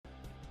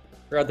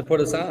Forgot to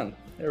put us on.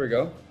 There we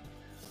go.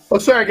 Well,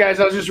 sorry guys,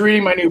 I was just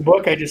reading my new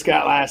book I just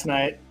got last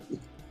night.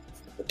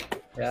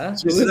 Yeah,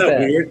 Isn't that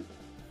weird?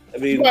 I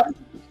mean,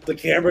 the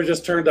camera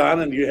just turned on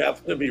and you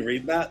happen to be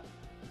reading that?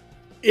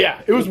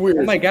 Yeah, it was weird.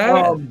 Oh my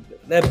god,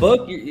 that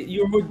book!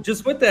 You were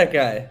just with that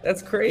guy.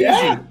 That's crazy.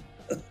 Yeah,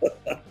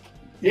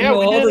 you know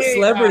all the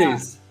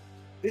celebrities.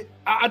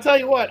 I'll tell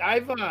you what.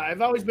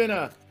 I've always been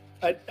a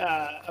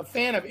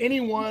fan of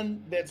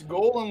anyone that's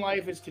goal in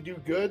life is to do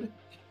good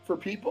for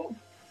people.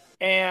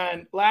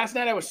 And last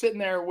night I was sitting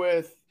there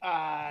with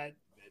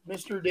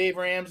Mr. Dave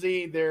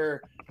Ramsey. A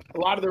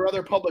lot of their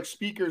other public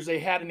speakers. They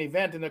had an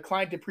event, and a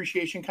client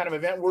appreciation kind of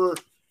event. We're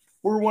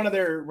one of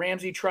their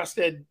Ramsey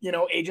trusted,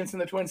 agents in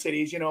the Twin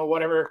Cities,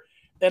 whatever.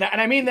 And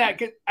I mean that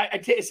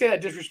I say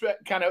that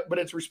disrespect kind of, but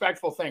it's a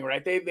respectful thing,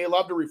 right? They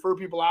love to refer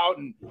people out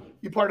and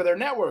be part of their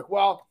network.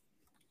 Well,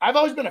 I've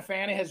always been a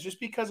fan of his just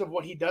because of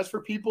what he does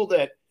for people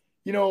that,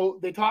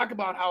 they talk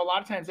about how a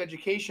lot of times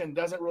education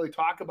doesn't really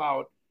talk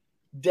about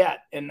debt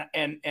and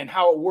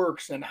how it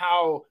works and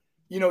how,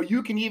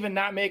 you can even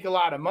not make a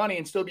lot of money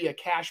and still be a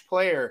cash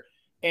player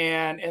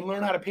and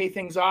learn how to pay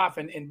things off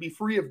and be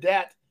free of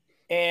debt.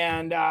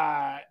 And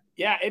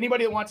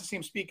anybody that wants to see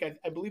him speak,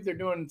 I believe they're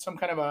doing some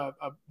kind of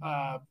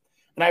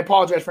and I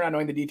apologize for not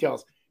knowing the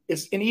details.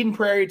 It's in Eden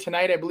Prairie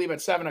tonight, I believe at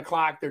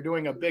 7:00. They're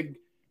doing a big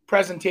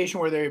presentation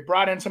where they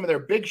brought in some of their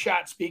big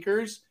shot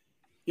speakers.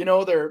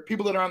 They're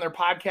people that are on their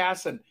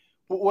podcasts. And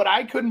what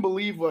I couldn't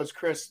believe was,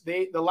 Chris,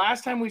 the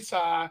last time we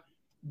saw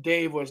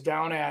Dave was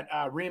down at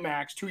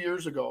RE/MAX 2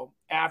 years ago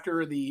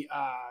after the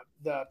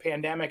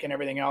pandemic and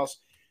everything else.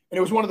 And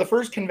it was one of the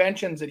first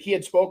conventions that he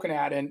had spoken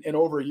at in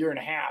over a year and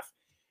a half.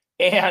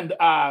 And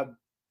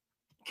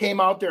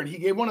came out there and he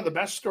gave one of the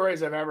best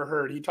stories I've ever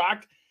heard. He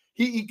talked,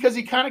 because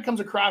he kind of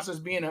comes across as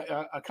being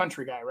a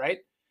country guy, right?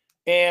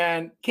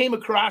 And came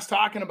across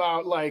talking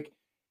about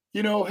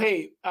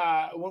hey,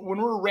 when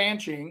we're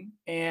ranching,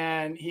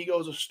 and he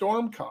goes, a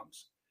storm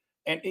comes.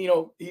 And,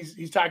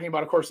 he's talking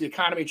about, of course, the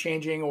economy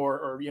changing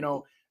or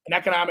an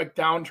economic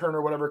downturn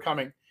or whatever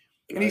coming.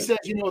 And he says,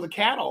 the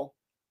cattle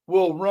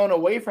will run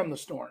away from the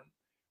storm,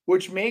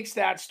 which makes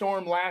that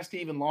storm last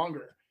even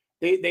longer.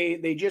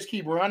 They just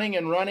keep running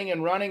and running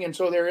and running. And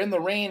so they're in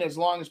the rain as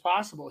long as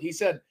possible. He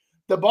said,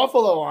 the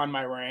buffalo on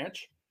my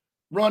ranch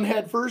run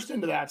head first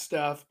into that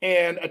stuff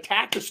and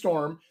attack the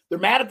storm. They're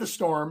mad at the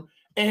storm.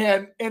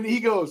 And he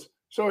goes,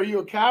 so are you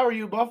a cow or are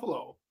you a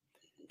buffalo?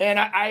 And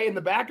I in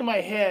the back of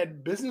my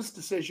head, business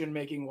decision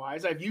making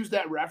wise, I've used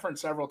that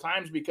reference several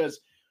times because,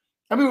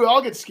 we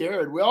all get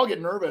scared. We all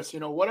get nervous,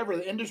 whatever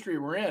the industry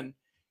we're in.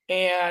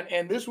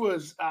 And this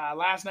was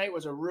last night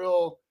was a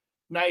real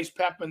nice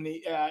pep in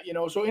the,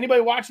 so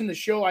anybody watching the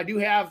show, I do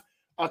have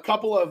a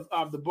couple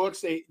of the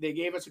books. They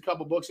gave us a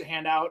couple books to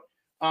hand out,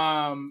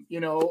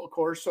 of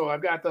course. So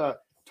I've got the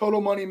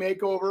Total Money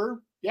Makeover.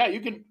 Yeah, you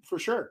can for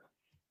sure.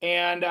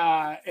 And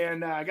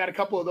I got a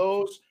couple of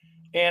those.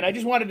 And I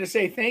just wanted to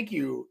say thank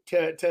you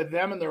to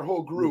them and their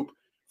whole group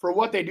for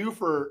what they do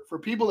for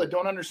people that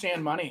don't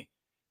understand money.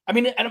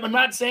 And I'm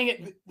not saying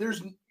it,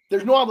 there's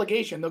no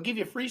obligation. They'll give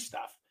you free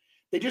stuff.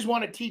 They just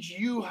want to teach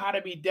you how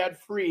to be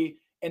debt free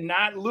and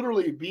not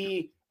literally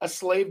be a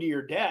slave to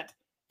your debt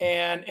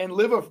and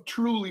live a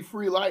truly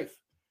free life.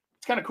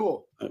 It's kind of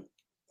cool.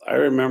 I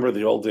remember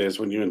the old days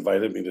when you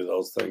invited me to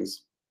those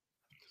things.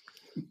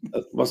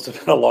 That must have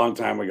been a long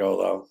time ago,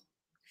 though.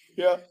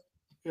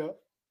 Yeah.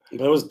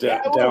 But it was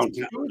downtown.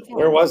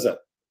 Where was it?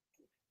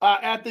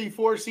 At the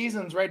Four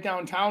Seasons right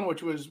downtown,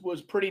 which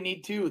was pretty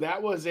neat too. That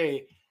was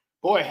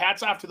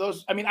hats off to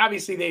those.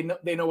 Obviously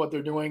they know what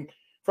they're doing,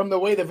 from the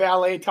way the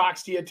valet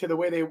talks to you to the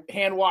way they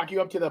hand walk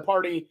you up to the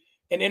party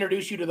and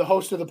introduce you to the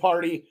host of the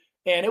party.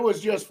 And it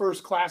was just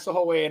first class the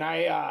whole way. And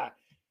I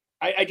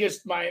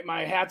just,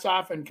 my hats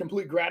off and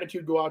complete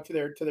gratitude go out to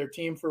their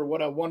team for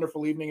what a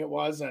wonderful evening it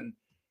was. And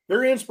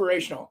very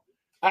inspirational.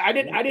 I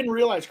didn't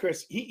realize,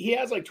 Chris, he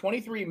has like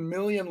 23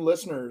 million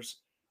listeners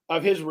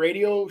of his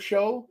radio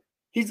show.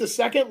 He's the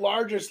second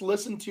largest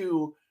listened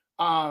to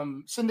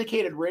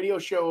syndicated radio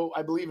show,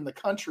 I believe, in the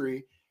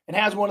country, and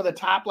has one of the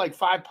top 5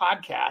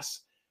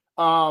 podcasts.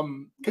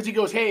 Because he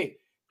goes, hey,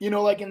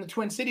 like in the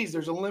Twin Cities,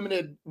 there's a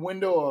limited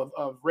window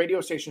of radio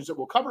stations that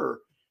will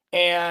cover.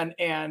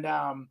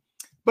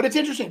 But it's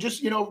interesting,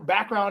 just,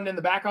 background in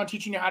the background,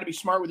 teaching you how to be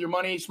smart with your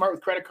money, smart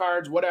with credit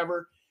cards,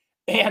 whatever.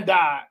 And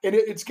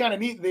it's kind of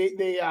neat.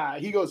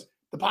 He goes,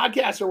 the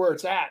podcasts are where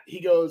it's at. He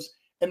goes,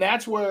 and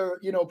that's where,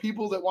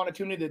 people that want to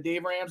tune into the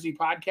Dave Ramsey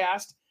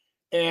podcast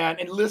and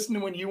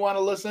listen when you want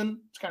to listen.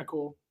 It's kind of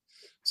cool.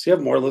 So you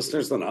have more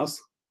listeners than us?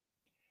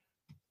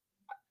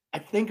 I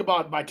think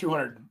about by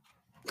 200.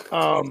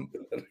 I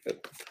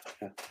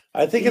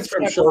think it's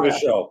from show to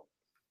show.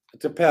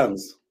 It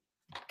depends,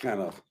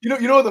 kind of. You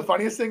know what the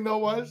funniest thing though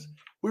was?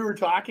 We were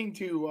talking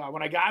to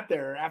when I got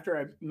there after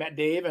I met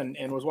Dave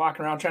and was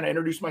walking around trying to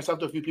introduce myself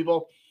to a few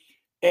people.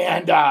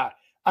 And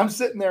I'm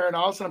sitting there and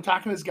all of a sudden I'm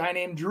talking to this guy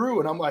named Drew.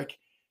 And I'm like,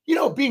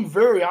 being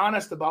very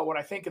honest about what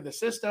I think of the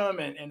system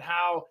and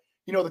how,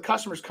 the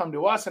customers come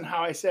to us and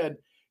how I said,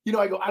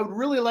 I go, I would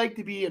really like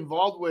to be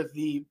involved with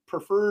the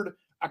preferred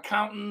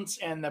accountants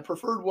and the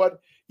preferred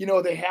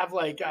they have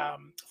like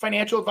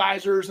financial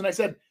advisors. And I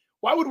said,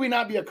 why would we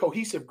not be a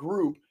cohesive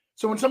group?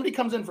 So when somebody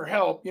comes in for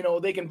help,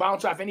 they can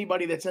bounce off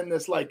anybody that's in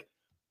this, like,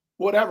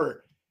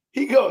 whatever.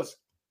 He goes,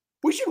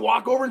 we should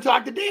walk over and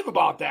talk to Dave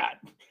about that.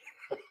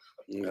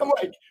 Yeah. I'm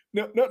like,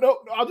 no,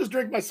 I'll just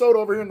drink my soda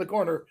over here in the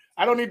corner.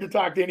 I don't need to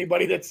talk to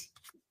anybody that's.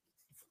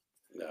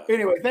 No.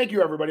 Anyway, thank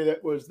you, everybody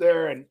that was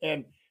there.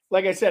 And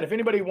like I said, if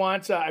anybody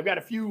wants, I've got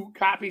a few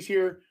copies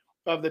here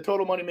of the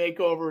Total Money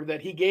Makeover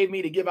that he gave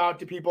me to give out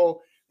to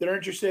people that are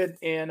interested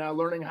in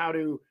learning how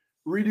to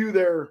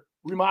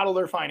remodel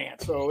their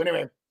finance. So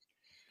anyway.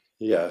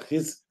 Yeah,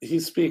 he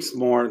speaks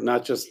more,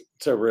 not just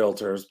to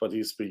realtors, but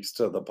he speaks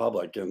to the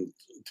public and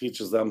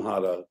teaches them how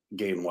to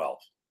gain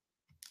wealth.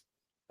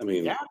 I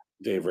mean, yeah.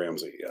 Dave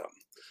Ramsey, yeah.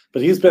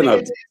 But he's been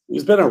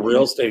a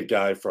real estate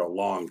guy for a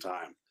long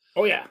time.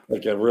 Oh yeah.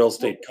 Like a real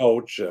estate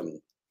coach.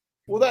 And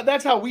well,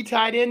 that's how we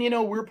tied in.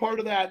 We're part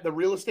of the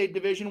real estate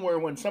division, where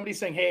when somebody's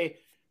saying, hey,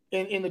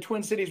 in the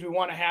Twin Cities, we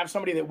want to have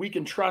somebody that we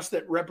can trust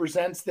that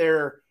represents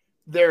their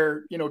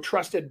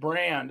trusted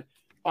brand,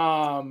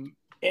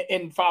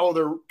 and follow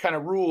their kind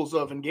of rules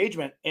of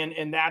engagement.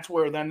 And that's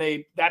where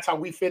that's how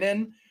we fit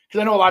in. Because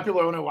I know a lot of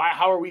people don't know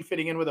how are we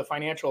fitting in with a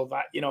financial,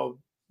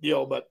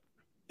 deal. But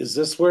is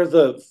this where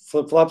the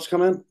flip-flops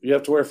come in? You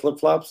have to wear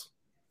flip-flops?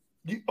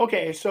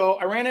 Okay, so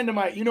I ran into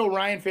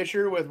Ryan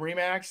Fisher with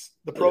Remax,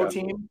 the pro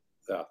team.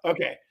 Yeah.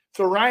 Okay,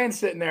 so Ryan's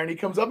sitting there and he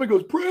comes up and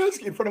goes,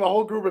 Presky, in front of a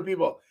whole group of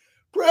people.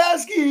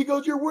 Presky, he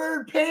goes, you're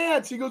wearing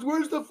pants. He goes,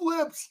 where's the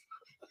flips?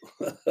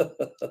 I'm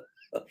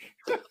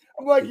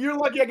like, you're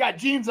lucky I got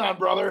jeans on,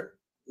 brother.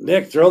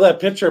 Nick, throw that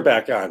picture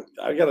back on.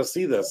 I got to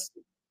see this.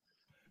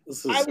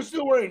 I was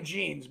still wearing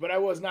jeans, but I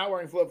was not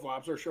wearing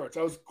flip-flops or shorts.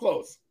 I was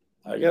close.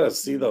 I got to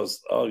see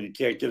those. Oh, you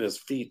can't get his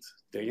feet.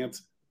 Dang it.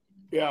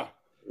 Yeah.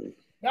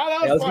 No,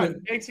 that was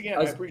fun. Thanks again.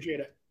 I appreciate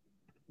it.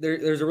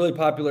 There's a really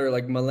popular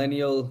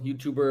millennial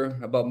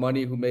YouTuber about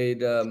money who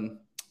made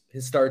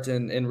his start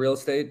in real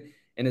estate,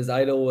 and his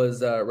idol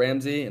was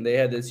Ramsey, and they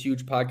had this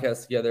huge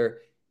podcast together.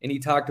 And he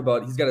talked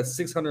about he's got a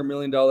 $600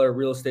 million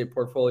real estate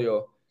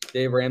portfolio,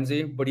 Dave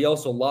Ramsey, but he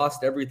also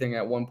lost everything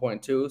at one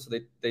point too. So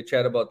they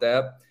chat about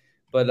that.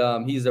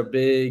 But he's a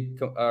big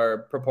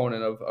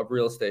proponent of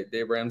real estate,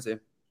 Dave Ramsey.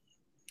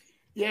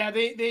 Yeah,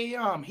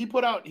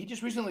 he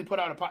just recently put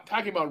out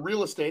talking about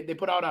real estate. They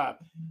put out a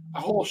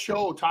whole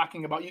show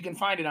talking about, you can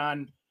find it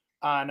on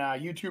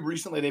YouTube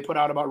recently. They put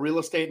out about real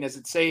estate and is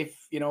it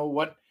safe,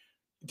 what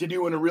to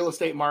do in a real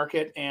estate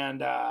market.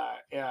 And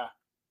yeah.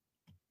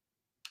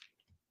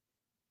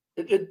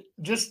 It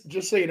just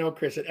so you know,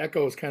 Chris, it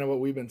echoes kind of what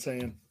we've been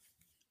saying.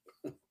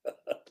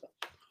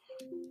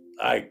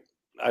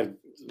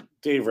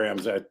 Dave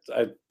Ramsey,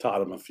 I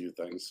taught him a few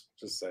things,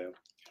 just saying.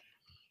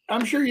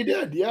 I'm sure you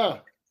did, yeah.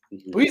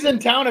 Mm-hmm. Well, he's in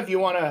town if you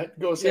want to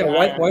go say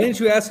hi. Why didn't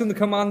you ask him to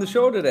come on the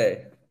show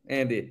today,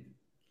 Andy?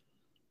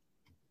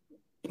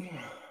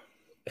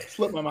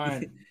 Slipped my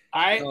mind.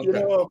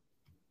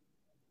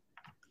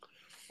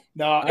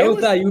 No, I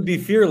thought you would be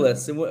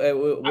fearless. And I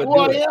am.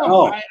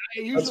 I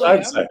usually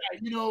am.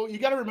 You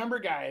got to remember,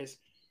 guys,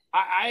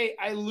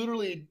 I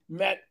literally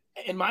met,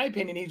 in my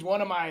opinion, he's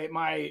one of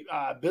my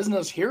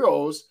business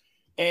heroes.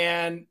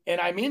 And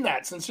I mean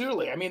that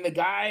sincerely. I mean, the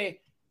guy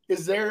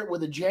is there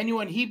with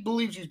he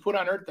believes he's put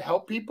on earth to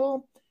help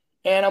people.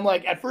 And I'm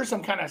like, at first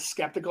I'm kind of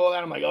skeptical of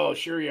that. I'm like, oh,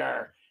 sure you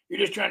are. You're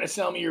just trying to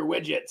sell me your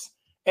widgets.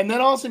 And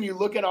then all of a sudden you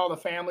look at all the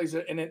families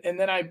and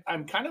then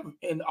I'm kind of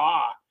in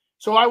awe.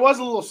 So I was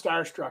a little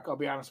starstruck, I'll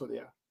be honest with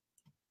you.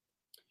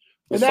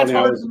 And that's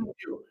hard to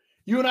do.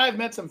 You and I have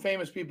met some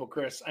famous people,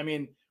 Chris. I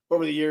mean,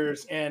 over the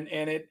years, and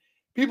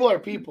people are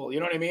people. You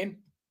know what I mean?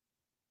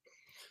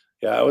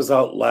 Yeah, I was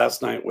out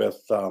last night with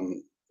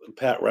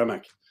Pat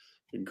Remick,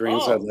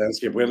 Greenside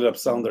Landscape. We ended up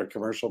selling their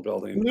commercial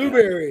building.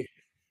 Blueberry.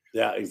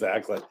 Yeah,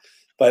 exactly.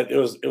 But it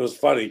was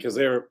funny because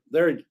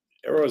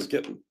everyone's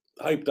getting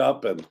hyped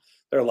up and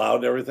they're loud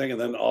and everything,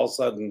 and then all of a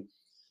sudden.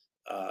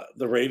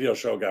 The radio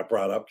show got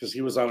brought up because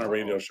he was on a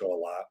radio show a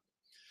lot.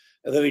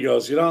 And then he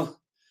goes,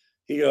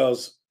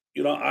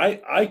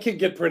 I can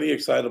get pretty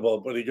excitable,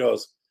 but he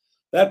goes,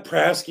 that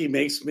Prasky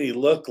makes me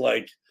look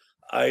like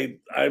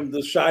I'm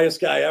the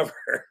shyest guy ever.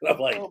 And I'm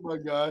like, oh my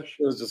gosh.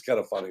 It was just kind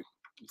of funny.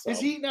 So,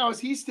 is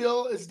he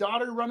still his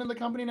daughter running the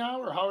company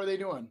now, or how are they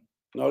doing?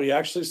 No, he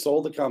actually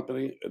sold the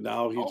company and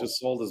now he just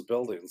sold his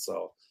building.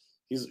 So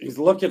he's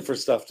looking for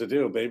stuff to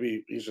do.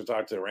 Maybe he should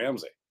talk to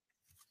Ramsey.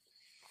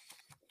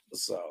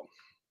 So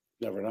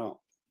never know.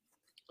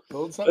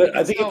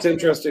 I think it's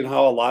interesting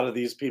how a lot of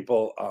these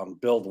people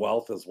build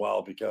wealth as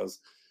well, because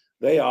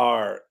they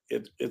are.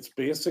 It's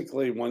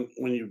basically when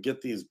you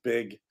get these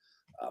big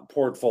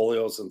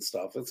portfolios and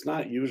stuff, it's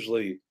not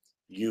usually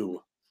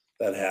you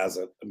that has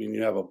it. I mean,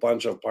 you have a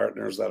bunch of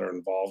partners that are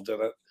involved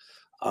in it.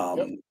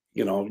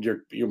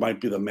 You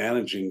might be the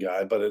managing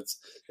guy, but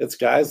it's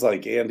guys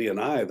like Andy and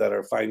I that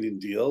are finding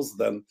deals,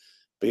 then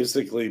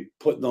basically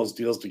putting those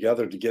deals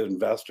together to get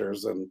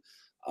investors and.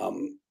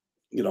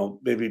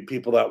 Maybe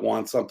people that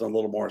want something a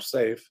little more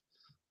safe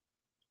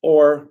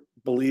or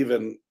believe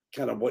in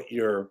kind of what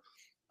your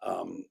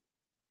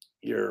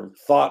your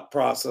thought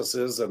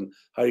processes and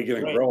how you're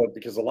going to grow it,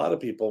 because a lot of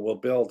people will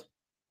build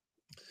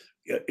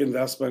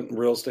investment,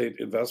 real estate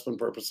investment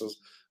purposes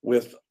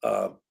with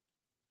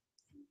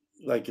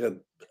like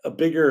a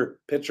bigger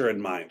picture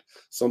in mind.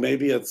 So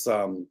maybe it's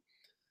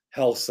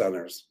health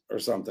centers or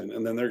something,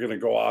 and then they're going to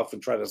go off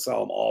and try to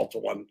sell them all to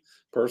one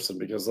person,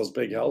 because those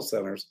big health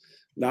centers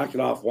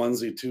knocking off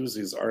onesie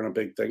twosies aren't a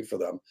big thing for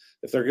them.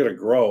 If they're going to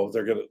grow,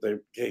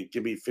 hey,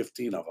 give me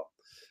 15 of them.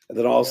 And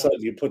then all of a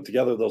sudden you put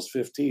together those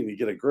 15, you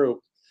get a group,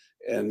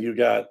 and you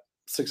got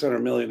 600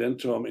 million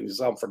into them, and you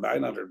sell them for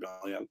 900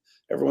 million.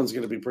 Everyone's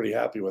going to be pretty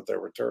happy with their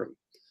return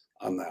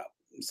on that.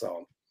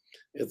 So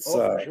it's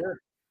for sure.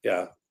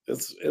 Yeah,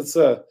 it's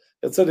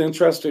an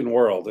interesting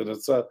world, and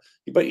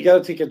but you got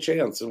to take a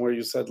chance. And where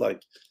you said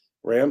like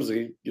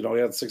Ramsey, he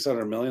had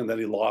 600 million, then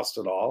he lost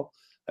it all.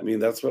 I mean,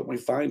 that's what we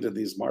find in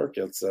these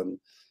markets, and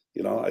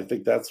I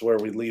think that's where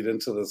we lead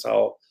into this.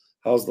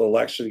 How's the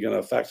election going to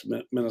affect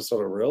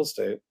Minnesota real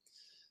estate?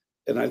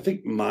 And I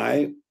think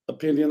my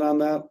opinion on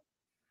that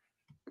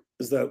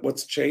is that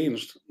what's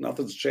changed?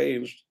 Nothing's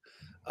changed.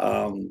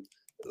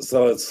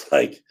 So it's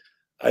like,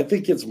 I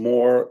think it's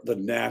more the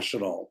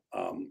national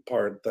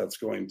part that's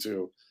going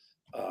to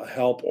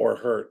help or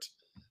hurt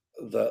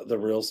the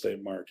real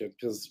estate market,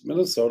 because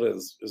Minnesota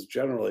is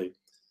generally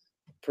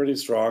pretty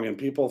strong, and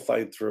people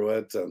fight through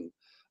it, and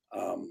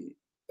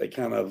they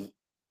kind of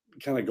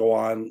go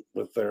on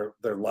with their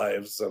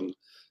lives, and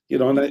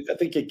and I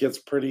think it gets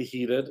pretty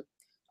heated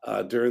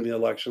during the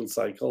election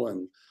cycle,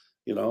 and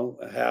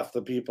half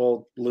the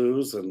people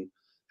lose and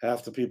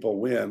half the people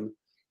win.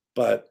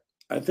 But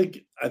I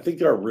think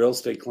our real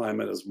estate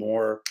climate is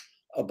more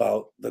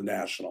about the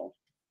national.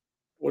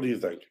 What do you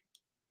think?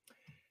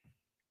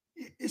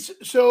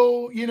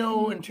 So,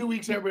 in 2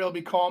 weeks, everybody will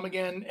be calm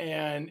again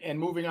and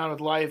moving on with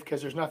life,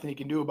 because there's nothing you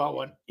can do about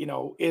what,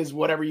 is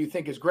whatever you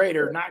think is great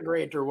or not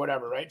great or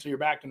whatever, right? So you're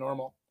back to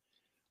normal.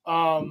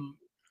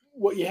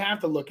 What you have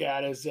to look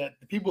at is that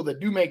the people that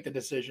do make the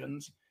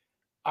decisions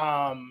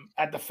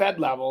at the Fed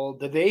level,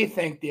 do they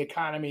think the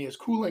economy is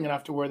cooling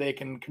enough to where they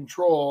can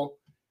control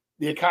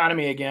the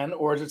economy again,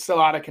 or is it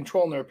still out of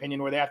control in their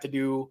opinion, where they have to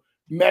do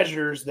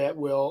measures that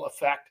will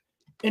affect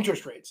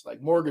interest rates,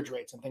 like mortgage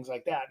rates and things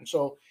like that? And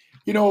so,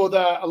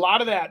 a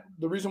lot of that,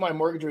 the reason why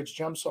mortgage rates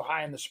jumped so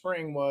high in the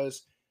spring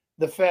was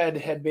the Fed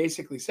had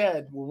basically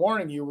said, we're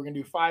warning you, we're going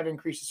to do 5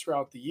 increases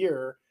throughout the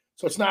year.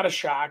 So it's not a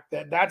shock.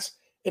 That's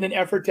in an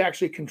effort to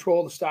actually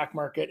control the stock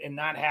market and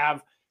not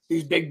have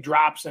these big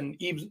drops and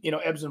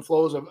ebbs and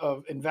flows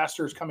of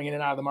investors coming in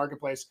and out of the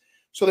marketplace.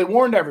 So they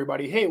warned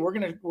everybody, hey, we're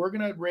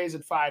gonna raise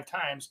it 5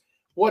 times.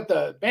 What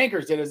the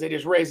bankers did is they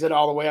just raised it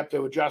all the way up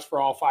to adjust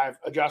for all 5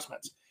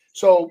 adjustments.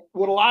 So a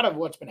lot of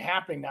what's been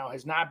happening now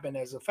has not been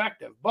as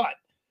effective. But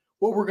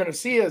what we're going to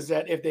see is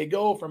that if they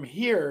go from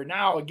here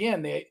now,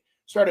 again, they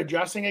start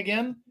adjusting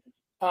again,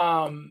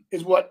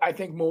 is what I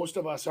think most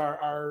of us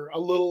are a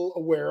little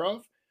aware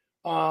of.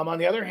 On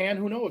the other hand,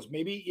 who knows?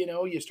 Maybe,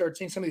 you start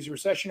seeing some of these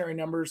recessionary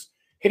numbers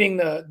hitting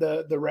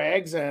the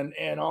rags,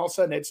 and all of a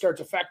sudden it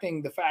starts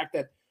affecting the fact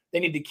that they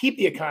need to keep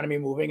the economy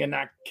moving and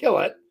not kill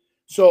it.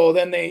 So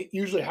then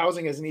usually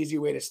housing is an easy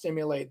way to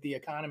stimulate the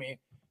economy,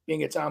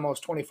 being it's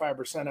almost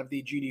 25% of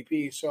the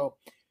GDP. So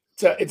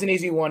it's an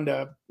easy one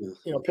to,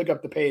 pick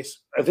up the pace.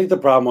 I think the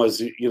problem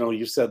was,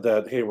 you said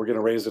that, hey, we're going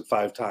to raise it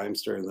 5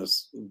 times during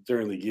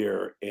the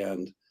year,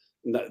 and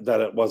that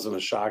it wasn't a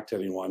shock to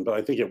anyone, but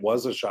I think it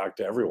was a shock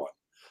to everyone.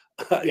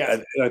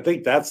 Yes. And I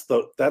think that's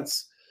the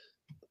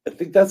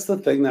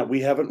thing that we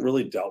haven't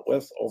really dealt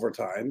with over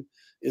time,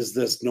 is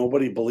this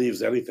nobody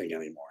believes anything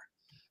anymore.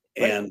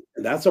 Right. And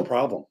that's a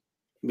problem.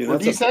 I mean, we're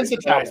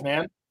desensitized,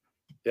 man.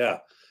 Yeah.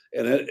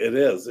 And it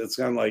is. It's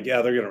kind of like,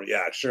 yeah, they're going to,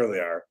 yeah, sure they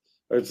are.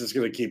 Or it's just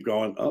going to keep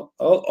going.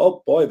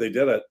 Oh boy, they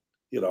did it.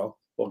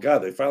 Well, God,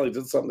 they finally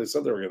did something they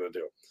said they were going to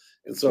do.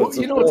 And so, what's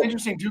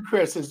interesting too,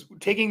 Chris, is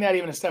taking that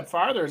even a step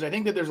farther, is I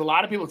think that there's a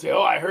lot of people say,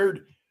 oh, I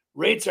heard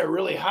rates are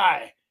really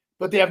high,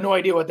 but they have no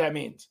idea what that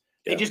means.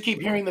 They just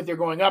keep hearing that they're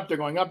going up, they're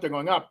going up, they're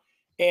going up.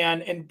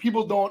 And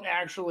people don't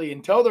actually,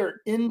 until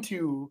they're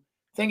into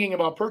thinking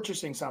about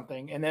purchasing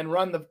something and then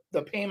run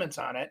the payments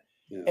on it.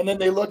 Yeah. And then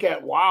they look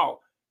at, wow,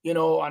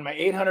 on my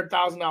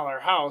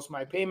 $800,000 house,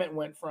 my payment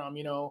went from,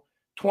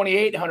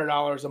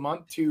 $2,800 a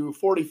month to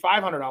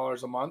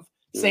 $4,500 a month,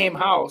 same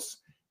house.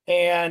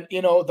 And,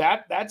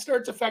 that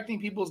starts affecting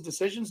people's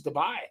decisions to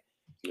buy,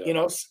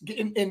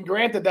 and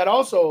granted, that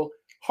also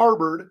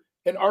harbored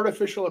an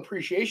artificial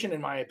appreciation, in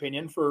my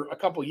opinion, for a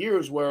couple of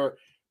years, where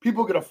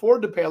people could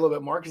afford to pay a little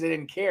bit more because they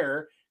didn't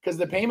care, because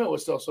the payment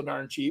was still so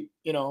darn cheap,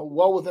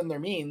 well within their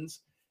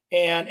means.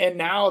 And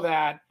now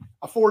that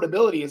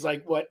affordability is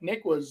like what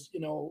Nick was,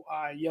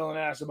 yelling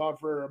at us about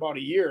for about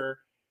a year,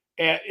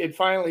 and it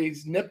finally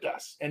nipped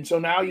us. And so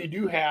now you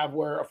do have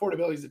where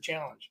affordability is a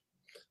challenge.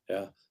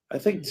 Yeah. I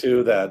think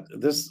too that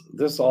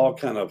this all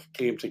kind of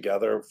came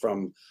together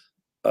from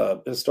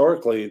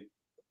historically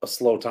a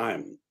slow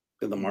time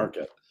in the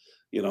market.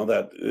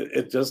 That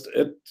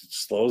it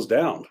slows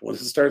down when it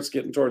starts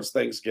getting towards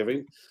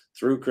Thanksgiving,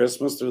 through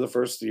Christmas, through the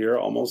first year,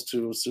 almost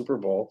to Super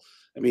Bowl.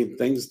 I mean,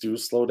 things do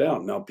slow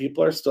down. Now,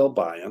 people are still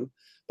buying,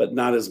 but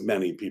not as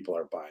many people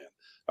are buying.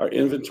 Our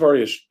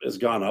inventory has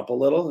gone up a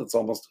little.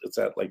 It's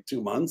at like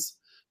 2 months,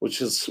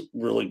 which is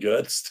really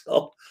good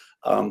still,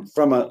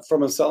 from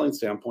a selling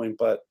standpoint.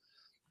 But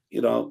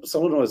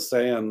someone was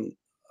saying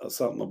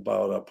something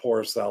about a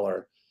poor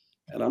seller,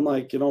 and I'm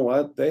like, you know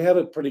what? They had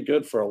it pretty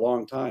good for a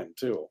long time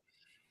too.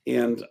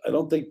 And I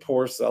don't think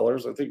poor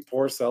sellers. I think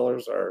poor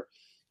sellers are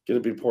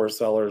going to be poor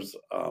sellers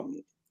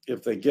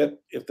if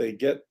they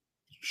get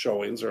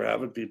showings or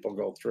having people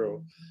go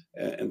through,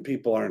 and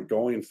people aren't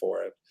going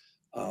for it.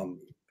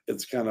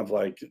 It's kind of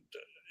like,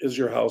 is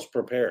your house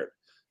prepared?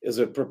 Is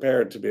it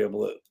prepared to be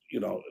able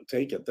to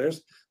take it?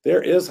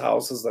 There is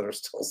houses that are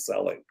still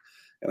selling,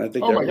 and I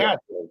think. Oh my God!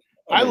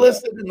 I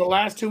listed in the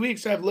last 2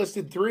 weeks. I've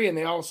listed 3, and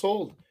they all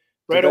sold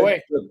right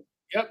away.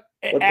 Yep,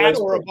 at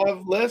or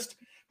above list.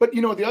 But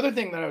the other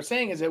thing that I was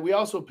saying is that we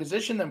also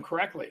position them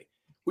correctly.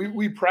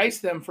 We price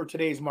them for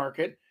today's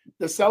market.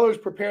 The sellers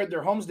prepared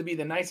their homes to be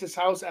the nicest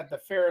house at the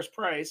fairest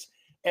price,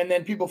 and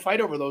then people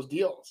fight over those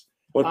deals.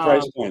 What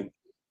price point?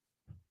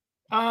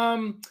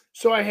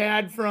 So I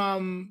had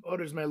from,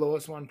 what is my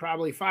lowest one?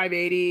 Probably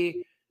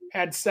 580,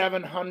 had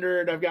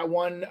 700. I've got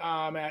one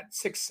at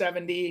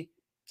 670.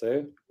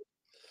 See?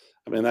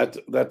 I mean,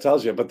 that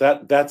tells you,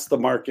 but that's the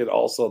market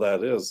also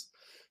that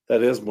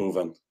is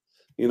moving,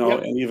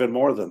 yep. And even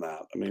more than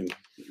that. I mean,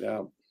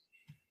 yeah.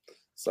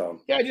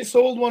 So yeah, I just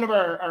sold one of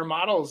our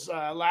models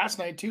last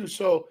night too.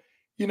 So,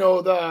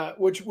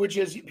 which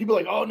is, people are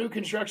like, oh, new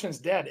construction's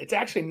dead. It's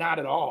actually not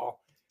at all.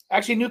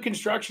 Actually, new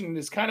construction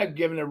is kind of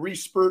given a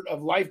respurt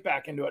of life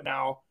back into it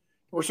now.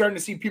 We're starting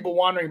to see people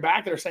wandering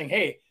back that are saying,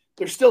 hey,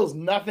 there still is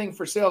nothing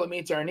for sale that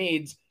meets our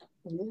needs.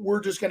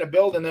 We're just going to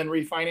build and then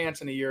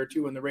refinance in a year or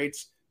two when the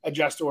rates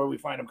adjust to where we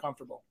find them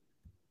comfortable.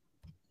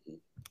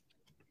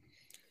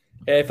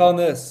 Hey, I found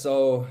this.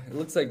 So it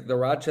looks like the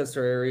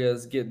Rochester area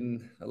is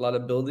getting a lot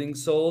of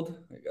buildings sold.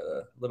 I got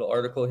a little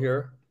article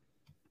here.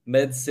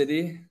 Med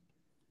City.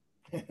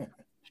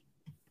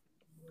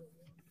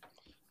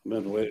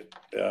 Midway,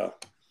 yeah.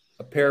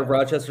 A pair of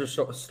Rochester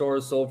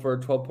stores sold for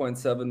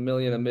 $12.7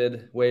 million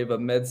amid wave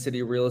of Med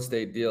City real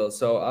estate deals.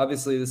 So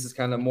obviously this is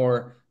kind of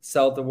more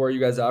south of where you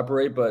guys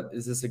operate, but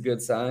is this a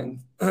good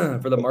sign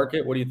for the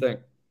market? What do you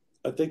think?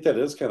 I think that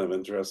is kind of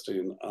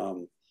interesting.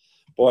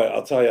 Boy,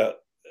 I'll tell you,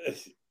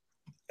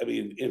 I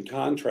mean, in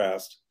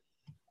contrast,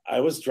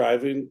 I was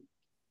driving,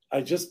 I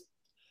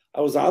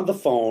was on the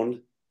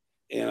phone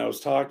and I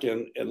was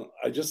talking, and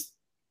I just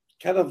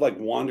kind of like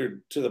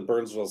wandered to the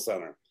Burnsville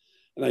Center.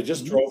 And I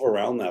just drove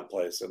around that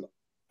place, and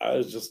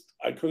I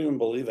couldn't even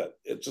believe it.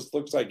 It just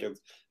looks like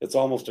it's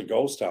almost a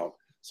ghost town.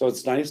 So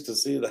it's nice to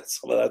see that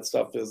some of that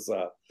stuff is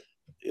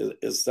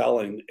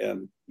selling,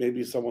 and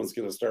maybe someone's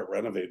going to start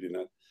renovating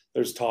it.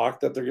 There's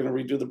talk that they're going to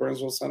redo the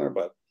Burnsville Center,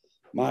 but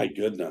my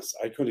goodness,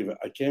 I can't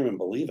even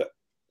believe it.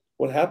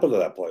 What happened to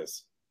that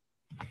place?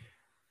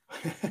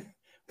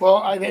 Well,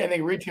 I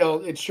think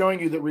retail, it's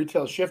showing you that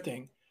retail is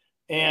shifting,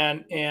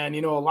 and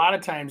a lot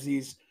of times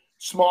these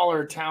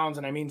smaller towns,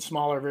 and I mean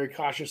smaller very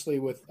cautiously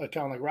with a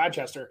town like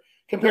Rochester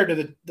compared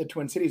to the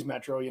Twin Cities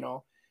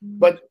metro,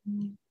 but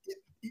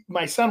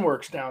my son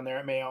works down there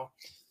at Mayo,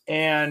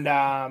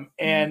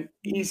 and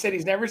he said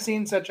he's never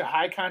seen such a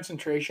high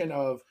concentration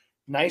of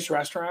nice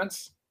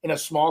restaurants in a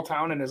small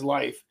town in his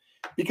life,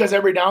 because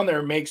everybody down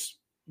there makes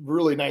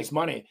really nice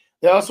money.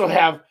 They also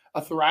have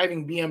a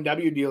thriving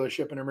BMW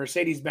dealership and a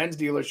Mercedes-Benz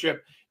dealership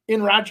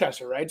in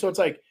Rochester, right? So it's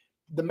like,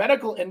 the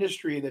medical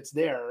industry that's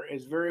there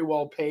is very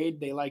well paid.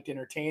 They like to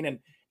entertain.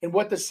 And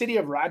what the city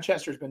of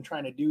Rochester has been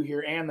trying to do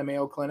here, and the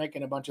Mayo Clinic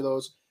and a bunch of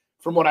those,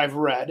 from what I've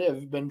read,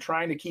 have been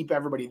trying to keep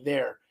everybody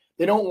there.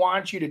 They don't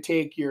want you to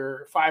take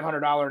your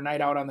 $500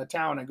 night out on the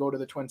town and go to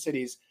the Twin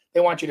Cities.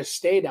 They want you to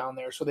stay down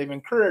there. So they've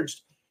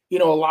encouraged,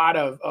 a lot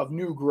of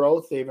new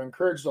growth. They've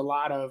encouraged a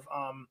lot of,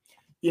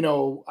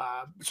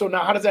 so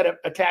now how does that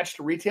attach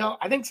to retail?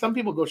 I think some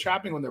people go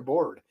shopping when they're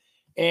bored.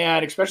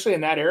 And especially in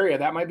that area,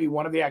 that might be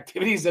one of the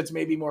activities that's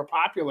maybe more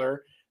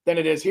popular than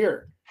it is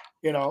here,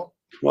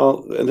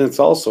 Well, and it's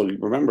also,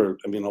 remember,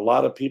 I mean, a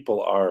lot of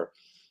people are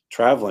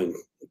traveling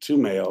to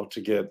Mayo to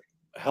get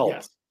help.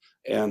 Yes.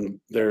 And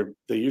they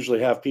usually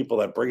have people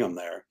that bring them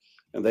there,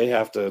 and they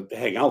have to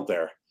hang out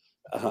there.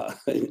 And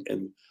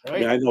right. I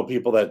mean, I know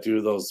people that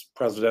do those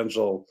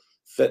presidential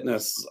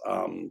fitness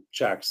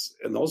checks,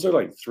 and those are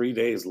like 3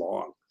 days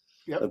long.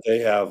 Yep. That they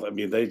have. I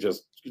mean,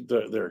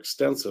 they're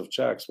extensive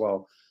checks.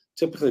 Well,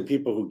 typically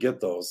people who get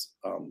those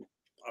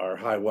are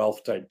high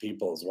wealth type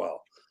people as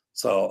well.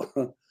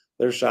 So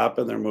they're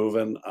shopping, they're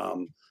moving.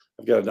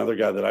 I've got another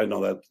guy that I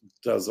know that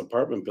does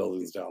apartment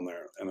buildings down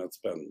there, and it's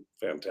been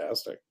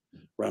fantastic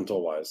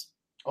rental wise.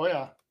 Oh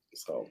yeah.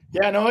 So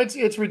yeah, no,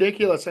 it's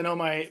ridiculous. I know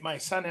my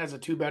son has a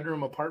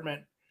 2-bedroom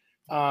apartment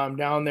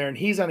down there, and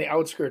he's on the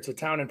outskirts of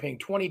town and paying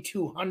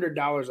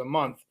 $2,200 a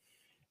month.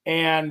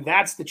 And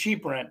that's the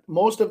cheap rent.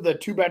 Most of the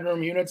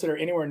 2-bedroom units that are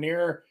anywhere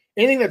near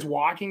anything that's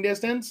walking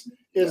distance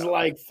is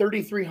like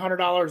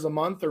 $3,300 a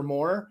month or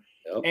more.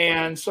 Yep.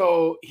 And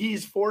so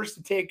he's forced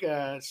to take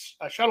a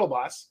shuttle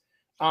bus,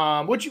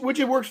 which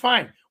it works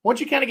fine. once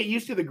you kind of get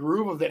used to the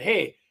groove of that,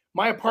 hey,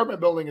 my apartment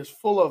building is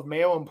full of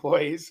Mayo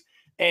employees,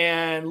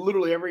 and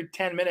literally every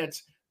 10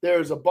 minutes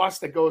there's a bus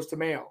that goes to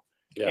Mayo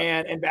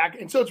and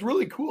back. And so it's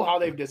really cool how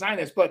they've designed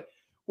this. But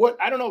what,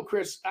 I don't know,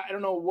 Chris, I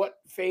don't know what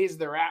phase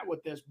they're at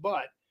with this,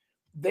 but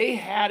they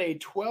had a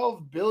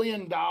 $12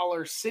 billion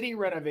city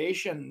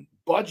renovation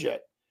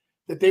budget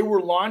that they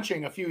were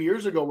launching a few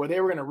years ago, where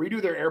they were going to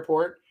redo their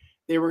airport.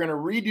 They were going to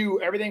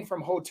redo everything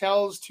from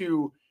hotels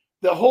to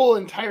the whole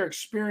entire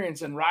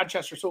experience in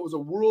Rochester. So it was a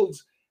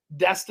world's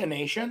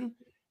destination.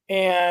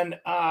 And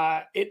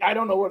I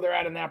don't know where they're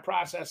at in that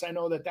process. I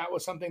know that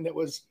was something that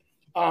was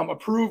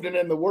approved and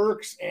in the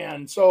works.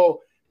 And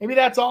so maybe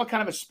that's all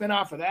kind of a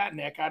spin-off of that,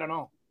 Nick. I don't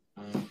know.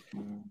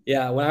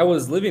 Yeah, when I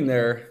was living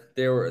there,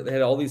 they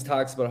had all these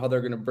talks about how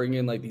they're going to bring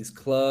in like these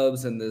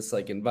clubs and this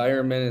like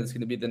environment. And it's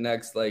going to be the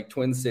next like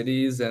Twin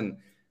Cities. And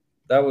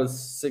that was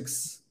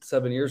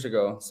 6-7 years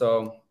ago.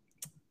 So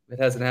it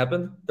hasn't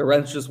happened. The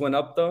rents just went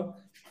up though.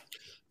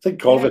 I think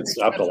COVID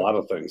stopped a lot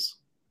of things.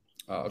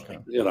 Oh, okay.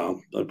 You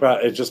know,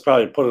 it just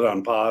probably put it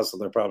on pause,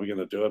 and they're probably going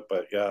to do it.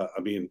 But yeah,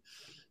 I mean,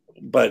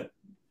 but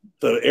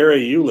the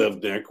area you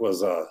lived, Nick,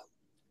 was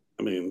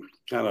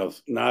kind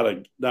of not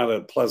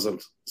a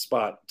pleasant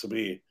spot to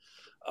be.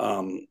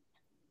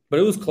 But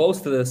it was close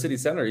to the city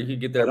center. You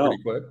could get there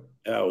pretty quick.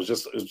 Yeah, it was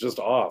just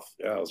off.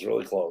 Yeah, it was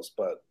really close,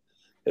 but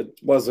it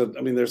wasn't.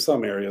 I mean, there's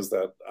some areas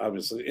that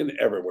obviously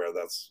everywhere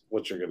that's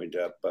what you're going to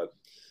get, but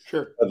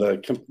sure,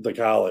 the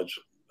college.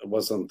 It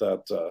wasn't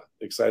that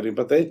exciting,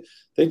 but they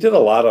did a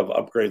lot of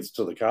upgrades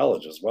to the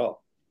college as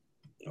well,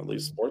 at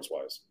least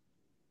sports-wise.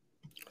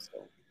 So.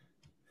 All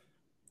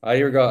right,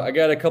 here we go. I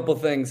got a couple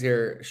things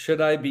here.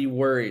 Should I be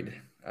worried?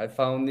 I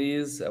found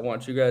these. I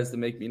want you guys to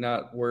make me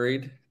not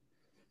worried.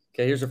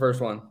 Okay, here's the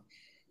first one.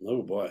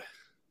 Oh, boy.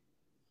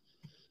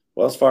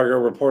 Wells Fargo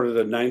reported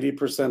a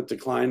 90%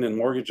 decline in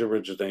mortgage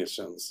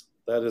originations.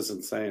 That is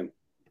insane.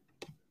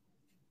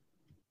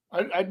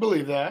 I'd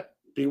believe that.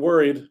 Be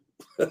worried.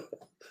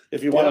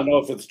 If you want to know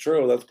if it's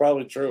true, that's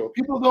probably true.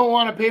 People don't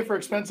want to pay for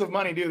expensive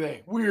money, do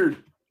they? Weird.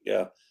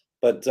 Yeah.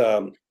 But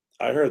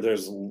I heard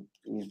there's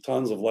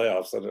tons of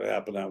layoffs that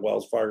happened at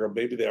Wells Fargo.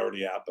 Maybe they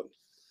already happened.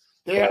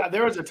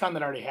 There was a ton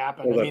that already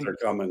happened. I mean, they're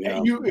coming,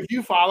 yeah. If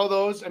you follow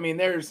those, I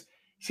mean,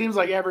 seems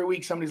like every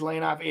week somebody's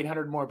laying off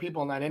 800 more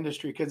people in that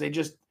industry because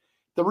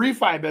the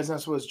refi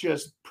business was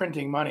just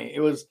printing money. It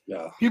was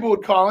people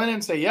would call in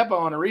and say, yep, I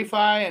want a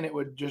refi, and it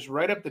would just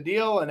write up the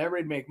deal and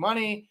everybody'd make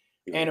money.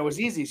 And it was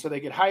easy, so they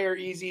could hire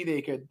easy.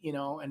 They could,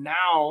 and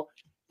now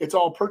it's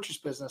all purchase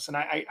business. And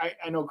I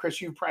know,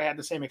 Chris, you've probably had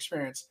the same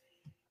experience.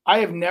 I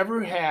have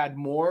never had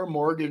more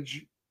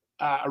mortgage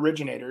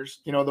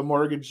originators, the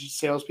mortgage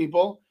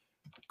salespeople,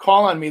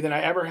 call on me than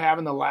I ever have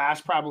in the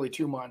last probably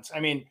 2 months. I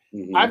mean,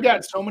 I've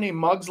got so many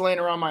mugs laying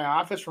around my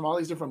office from all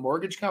these different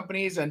mortgage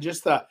companies, and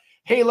just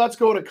hey, let's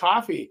go to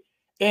coffee.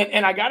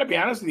 And I got to be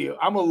honest with you,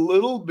 I'm a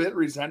little bit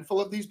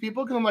resentful of these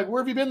people because I'm like,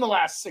 where have you been the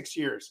last 6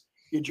 years,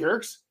 you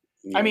jerks?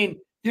 I mean,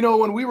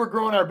 when we were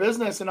growing our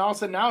business, and all of a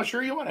sudden now,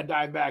 sure, you want to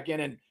dive back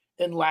in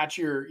and latch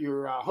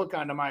your hook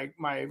onto my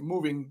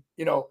moving,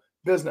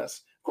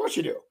 business. Of course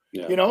you do.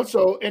 Yeah.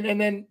 So and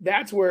then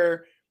that's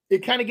where it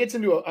kind of gets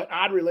into an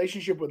odd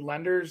relationship with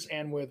lenders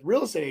and with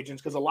real estate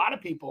agents, because a lot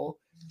of people,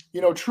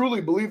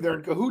 truly believe they're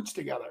in cahoots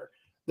together.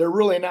 They're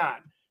really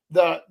not.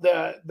 The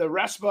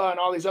RESPA and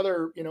all these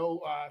other,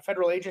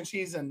 federal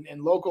agencies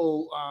and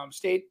local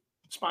state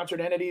sponsored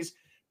entities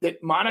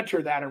that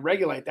monitor that and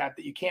regulate that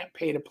you can't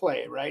pay to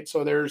play, right?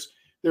 So there's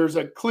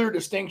a clear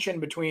distinction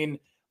between,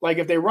 like,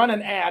 if they run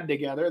an ad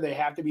together, they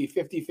have to be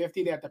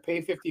 50-50, they have to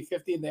pay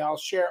 50-50, and they all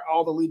share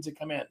all the leads that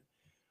come in.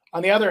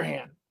 On the other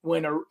hand,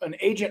 when an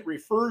agent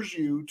refers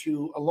you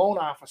to a loan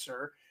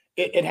officer,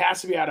 it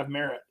has to be out of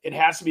merit. It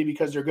has to be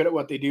because they're good at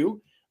what they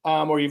do,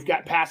 or you've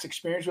got past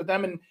experience with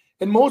them.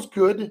 And most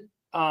good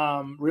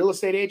real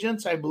estate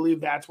agents, I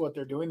believe that's what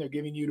they're doing. They're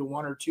giving you to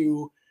one or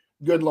two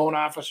good loan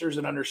officers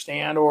that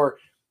understand, or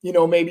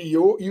maybe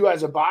you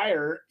as a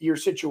buyer, your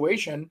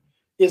situation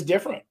is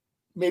different.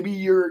 Maybe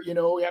you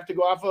have to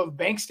go off of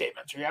bank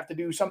statements, or you have to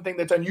do something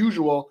that's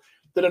unusual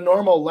that a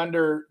normal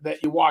lender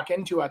that you walk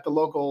into at the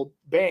local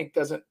bank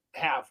doesn't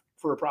have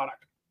for a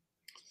product.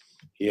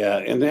 Yeah.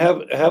 And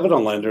having a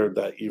lender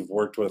that you've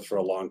worked with for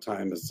a long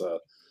time is,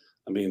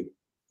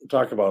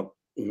 talk about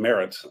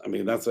merit. I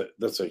mean, that's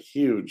a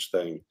huge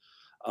thing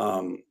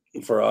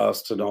for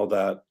us to know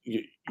that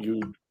you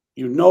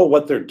know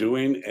what they're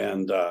doing,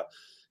 and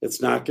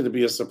it's not going to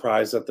be a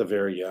surprise at the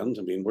very end.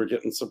 I mean, we're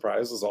getting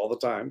surprises all the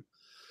time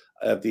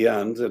at the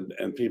end,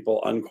 and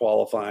people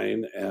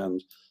unqualifying,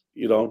 and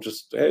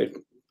just, hey,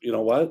 you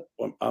know what?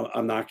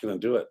 I'm not going to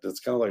do it. It's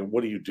kind of like,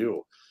 what do you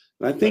do?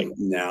 And I think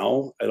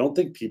now, I don't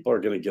think people are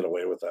going to get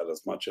away with that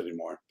as much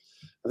anymore.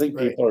 I think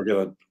people are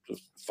going to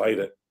fight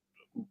it,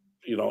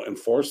 and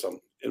force them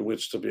in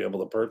which to be able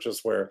to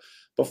purchase, where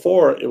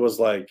before it was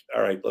like,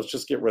 all right, let's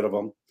just get rid of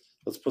them.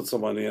 Let's put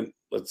some money in.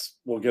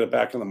 We'll get it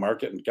back in the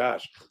market. And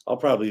gosh, I'll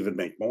probably even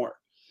make more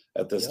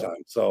at this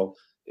time. So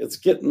I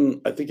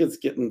think it's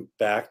getting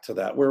back to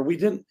that, where we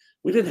didn't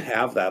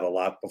have that a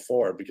lot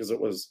before, because it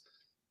was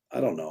I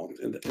don't know,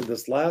 in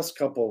the last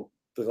couple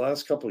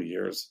of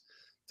years,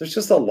 there's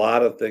just a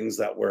lot of things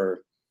that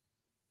were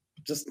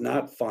just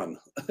not fun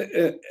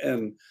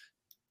and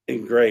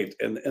great.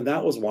 And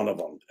that was one of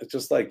them. It's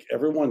just like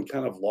everyone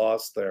kind of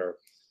lost their,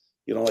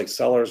 like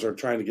sellers are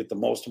trying to get the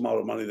most amount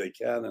of money they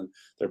can, and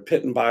they're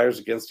pitting buyers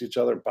against each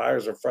other.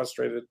 Buyers are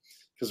frustrated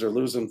because they're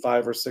losing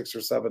 5 or 6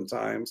 or 7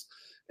 times.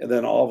 And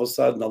then all of a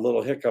sudden a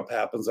little hiccup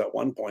happens at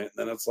one point,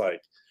 and then it's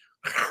like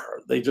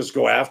they just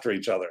go after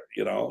each other,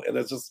 and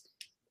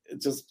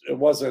it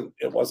wasn't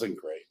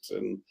great.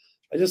 And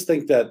I just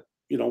think that,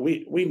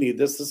 we need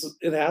this.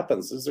 It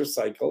happens. These are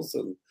cycles,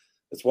 and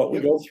it's what we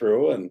go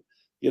through. And,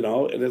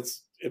 and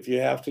it's, if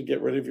you have to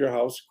get rid of your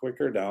house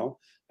quicker now,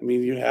 I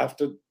mean, you have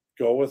to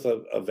go with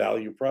a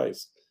value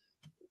price.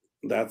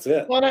 That's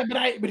it. Well,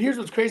 but here's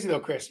what's crazy though,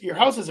 Chris. Your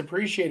house has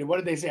appreciated. What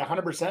did they say?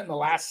 100% in the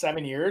last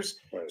 7 years.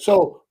 Right.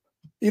 So,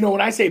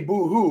 when I say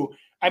boo-hoo,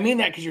 I mean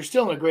that because you're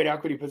still in a great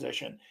equity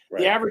position.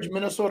 Right. The average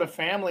Minnesota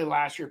family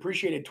last year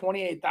appreciated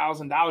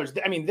 $28,000.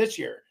 I mean, this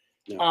year,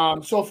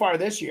 so far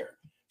this year.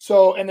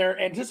 So, and they're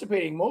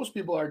anticipating most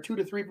people are 2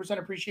 to 3%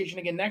 appreciation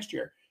again next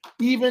year,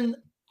 even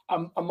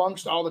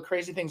amongst all the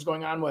crazy things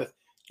going on with,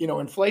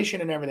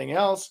 inflation and everything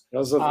else.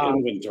 Because of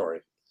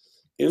inventory.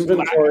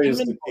 Inventory is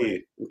the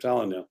key. I'm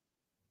telling you.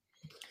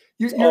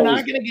 You're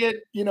not going to get,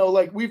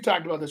 like we've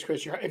talked about this,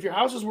 Chris. If your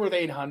house is worth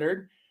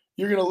 $800,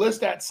 you're going to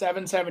list at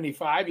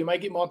 $775. You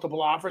might get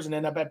multiple offers and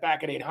end up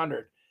back at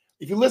 $800.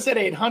 If you list at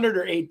 $800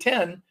 or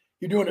 $810,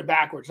 you're doing it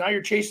backwards. Now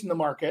you're chasing the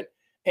market,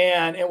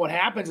 and what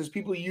happens is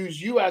people use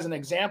you as an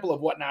example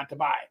of what not to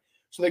buy.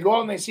 So they go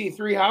out and they see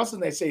 3 houses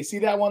and they say, "See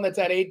that one that's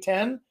at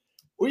 $810?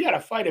 We got to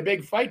fight a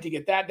big fight to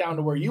get that down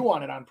to where you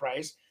want it on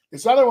price.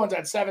 This other one's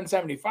at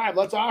 $775.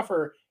 Let's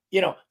offer,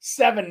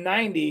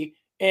 $790."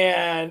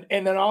 And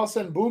then all of a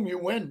sudden, boom, you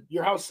win.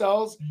 Your house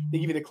sells. They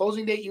give you the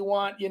closing date you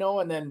want,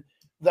 and then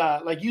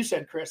like you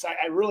said, Chris,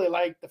 I really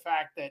like the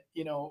fact that,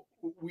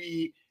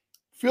 we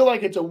feel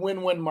like it's a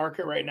win-win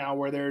market right now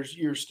where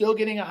you're still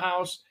getting a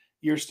house.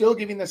 You're still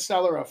giving the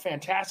seller a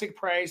fantastic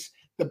price.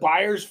 The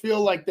buyers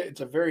feel like that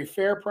it's a very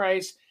fair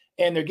price,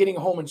 and they're getting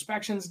home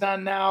inspections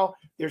done now.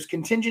 There's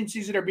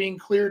contingencies that are being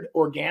cleared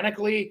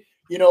organically,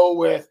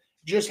 with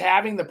just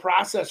having the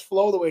process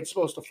flow the way it's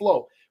supposed to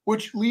flow,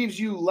 which leaves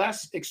you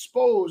less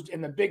exposed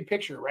in the big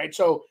picture, right?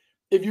 So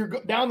if you're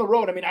down the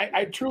road, I mean,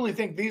 I truly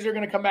think these are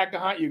going to come back to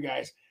haunt you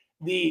guys.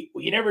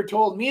 You never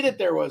told me that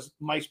there was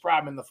mice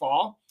problem in the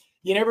fall.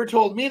 You never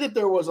told me that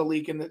there was a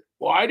leak in the,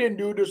 well, I didn't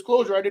do a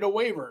disclosure. I did a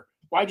waiver.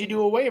 Why'd you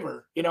do a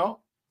waiver?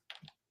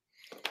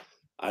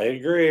 I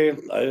agree.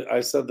 I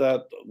said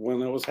that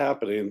when it was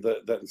happening,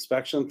 that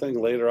inspection thing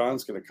later on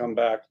is going to come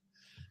back.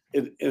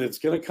 It's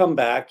going to come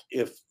back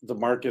if the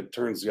market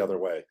turns the other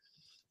way,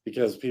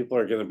 because people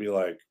are going to be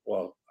like,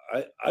 well,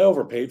 I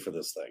overpaid for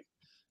this thing,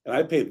 and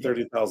I paid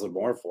 $30,000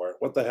 more for it.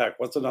 What the heck?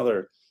 What's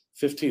another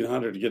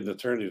 $1,500 to get an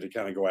attorney to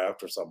kind of go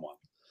after someone?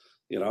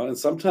 And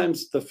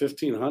sometimes the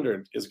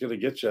 $1,500 is going to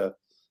get you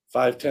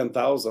 $5,000,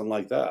 $10,000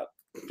 like that.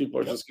 People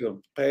are just going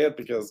to pay it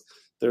because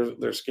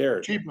they're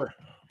scared. Cheaper.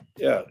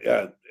 Yeah,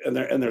 and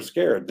they're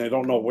scared. They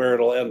don't know where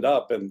it'll end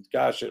up, and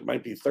gosh, it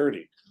might be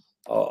 30.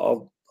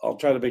 I'll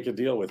try to make a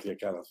deal with you,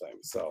 kind of thing.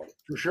 So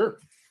for sure.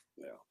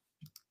 Yeah.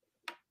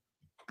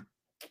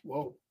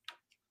 Whoa.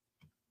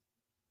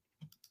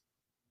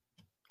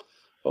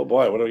 Oh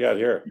boy, what do we got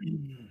here?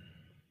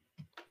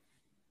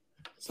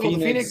 So the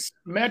Phoenix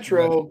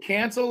Metro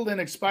canceled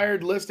and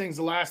expired listings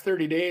the last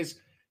 30 days,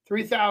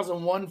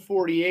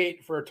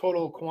 3,148 for a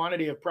total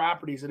quantity of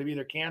properties that have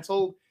either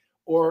canceled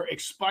or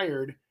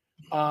expired.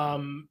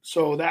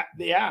 So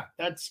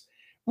that's,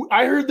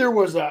 I heard there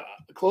was a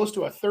close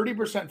to a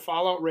 30%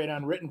 fallout rate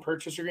on written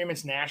purchase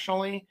agreements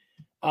nationally.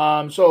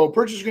 So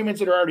purchase agreements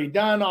that are already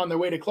done on their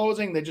way to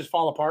closing, they just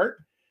fall apart,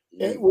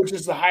 which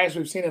is the highest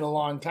we've seen in a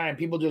long time.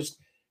 People just,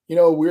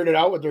 weirded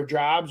out with their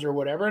jobs or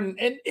whatever. And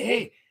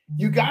hey,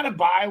 you got to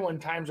buy when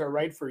times are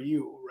right for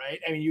you, right?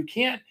 I mean, you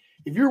can't,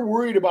 if you're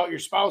worried about your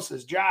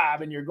spouse's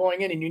job and you're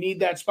going in and you need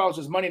that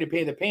spouse's money to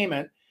pay the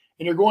payment,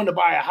 and you're going to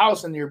buy a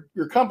house and your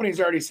company's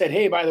already said,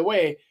 hey, by the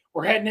way,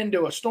 we're heading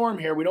into a storm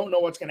here. We don't know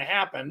what's going to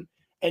happen.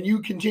 And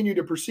you continue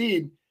to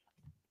proceed,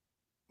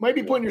 might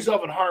be putting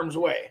yourself in harm's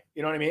way.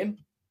 You know what I mean?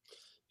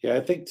 Yeah,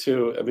 I think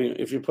too. I mean,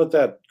 if you put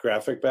that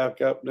graphic back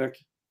up, Nick,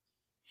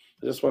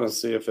 I just want to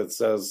see if it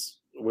says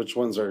which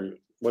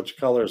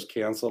colors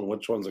canceled and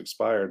which ones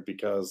expired,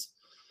 because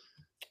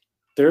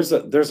there's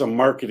a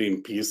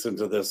marketing piece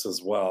into this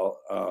as well.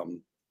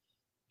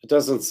 It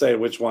doesn't say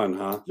which one,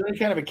 huh? Is there any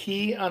kind of a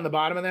key on the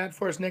bottom of that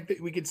for us, Nick, that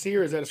we could see,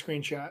 or is that a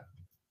screenshot?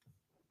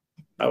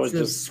 I would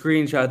just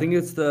screenshot. I think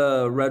it's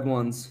the red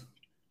ones.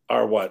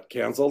 Are what?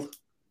 Canceled?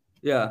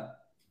 Yeah.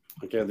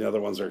 Okay, and the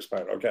other ones are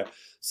expired. Okay.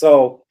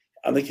 So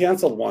on the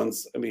canceled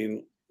ones, I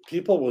mean,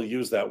 people will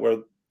use that where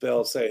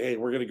they'll say, hey,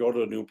 we're going to go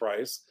to a new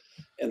price,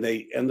 and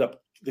they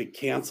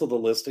cancel the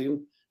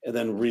listing and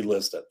then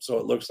relist it, so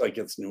it looks like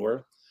it's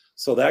newer.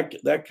 So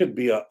that could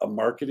be a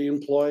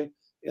marketing ploy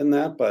in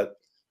that. But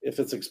if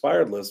it's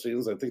expired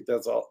listings, I think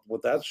that's all.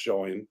 What that's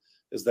showing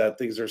is that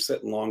things are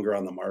sitting longer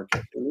on the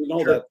market, and we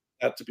know that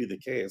that to be the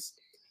case.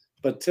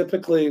 But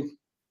typically,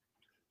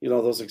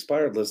 those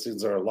expired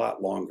listings are a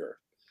lot longer.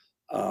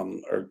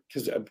 Or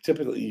because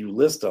typically you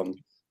list them.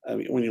 I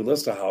mean, when you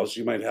list a house,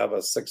 you might have a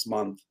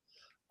 6-month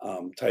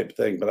type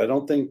thing, but I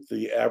don't think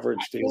the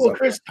average days. Well,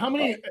 Chris, how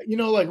many,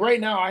 like right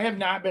now, I have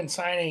not been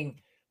signing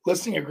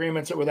listing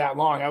agreements that were that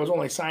long. I was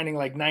only signing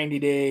like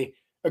 90-day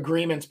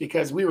agreements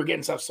because we were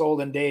getting stuff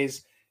sold in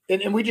days.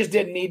 And we just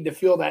didn't need to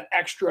feel that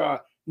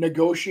extra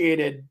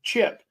negotiated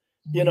chip,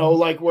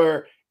 like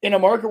where in a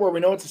market where we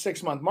know it's a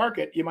 6-month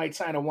market, you might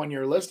sign a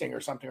 1-year listing or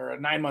something, or a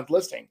 9-month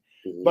listing.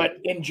 Mm-hmm. But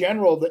in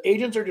general, the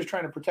agents are just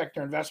trying to protect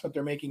their investment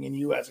they're making in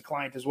you as a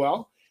client as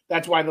well.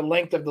 That's why the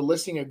length of the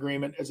listing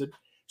agreement is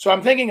so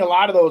I'm thinking a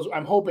lot of those,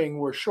 I'm hoping,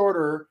 were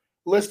shorter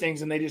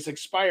listings and they just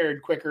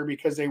expired quicker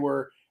because they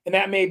were, and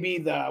that may be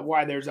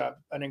why there's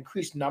an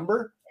increased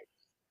number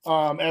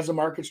as the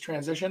markets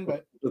transition.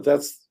 But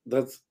that's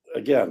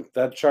again,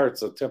 that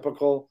chart's a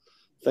typical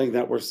thing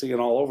that we're seeing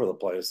all over the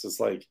place. It's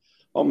like,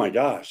 oh my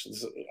gosh,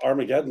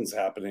 Armageddon's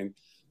happening,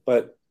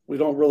 but we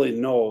don't really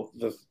know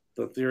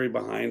the theory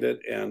behind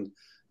it and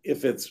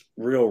if it's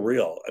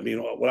real. I mean,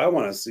 what I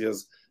want to see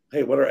is,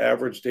 hey, what are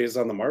average days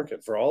on the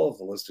market for all of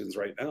the listings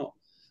right now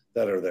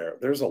that are there?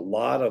 There's a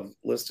lot of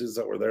listings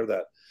that were there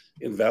that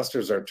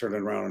investors are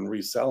turning around and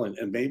reselling,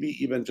 and maybe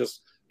even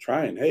just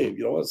trying, hey,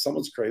 you know what,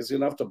 someone's crazy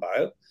enough to buy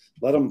it,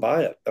 let them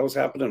buy it. That was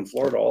happening in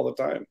Florida all the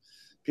time.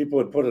 People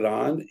would put it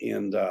on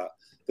and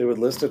they would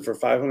list it for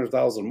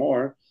 $500,000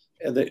 more,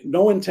 and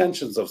no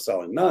intentions of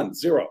selling, none,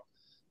 zero,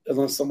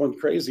 unless someone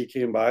crazy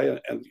came by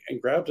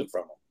and grabbed it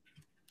from them.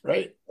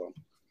 Right.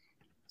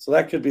 So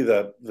that could be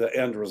the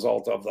end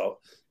result of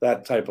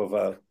that type of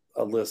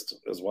a list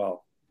as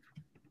well.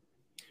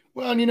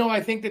 Well, and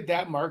I think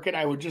that market,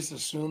 I would just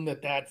assume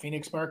that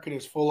Phoenix market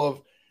is full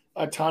of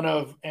a ton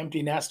of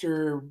empty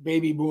nester,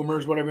 baby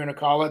boomers, whatever you want to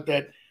call it,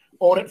 that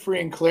own it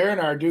free and clear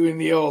and are doing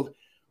the old,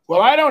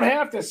 well, I don't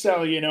have to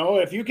sell,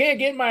 if you can't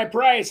get my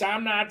price,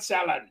 I'm not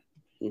selling.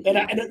 Mm-hmm. And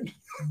I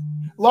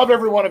love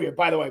every one of you,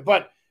 by the way,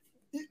 but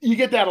you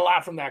get that a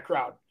lot from that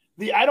crowd.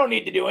 I don't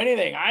need to do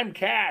anything. I'm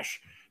cash.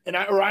 And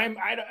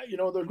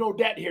there's no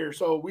debt here.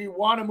 So we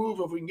want to move.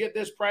 If we can get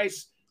this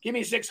price, give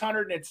me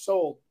 600 and it's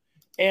sold.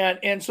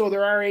 And so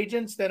there are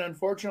agents that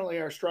unfortunately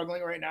are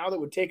struggling right now that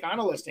would take on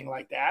a listing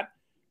like that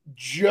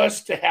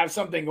just to have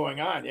something going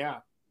on. Yeah.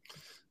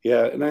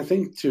 Yeah. And I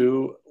think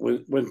too,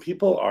 when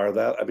people are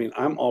that, I mean,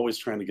 I'm always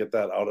trying to get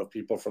that out of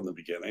people from the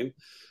beginning.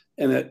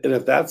 And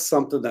if that's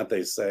something that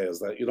they say is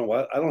that, you know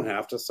what, I don't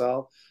have to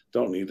sell,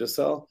 don't need to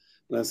sell.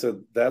 And I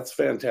said, that's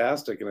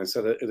fantastic. And I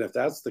said, and if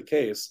that's the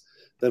case,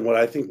 then what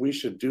I think we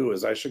should do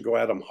is I should go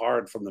at them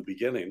hard from the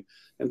beginning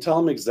and tell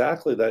them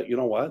exactly that, you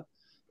know what,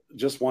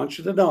 just want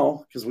you to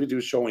know, because we do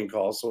showing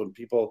calls. So when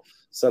people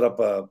set up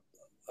a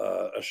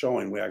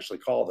showing, we actually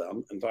call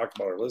them and talk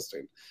about our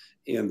listing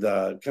and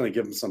kind of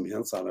give them some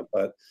hints on it.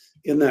 But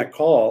in that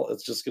call,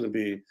 it's just going to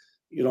be,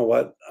 you know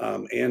what,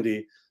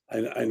 Andy,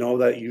 I know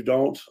that you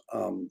don't,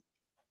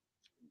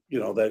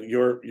 that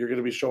you're going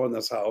to be showing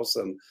this house.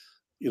 And,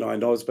 I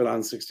know it's been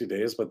on 60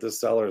 days, but this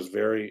seller is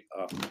very,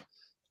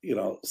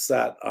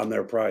 set on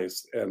their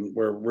price, and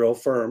we're real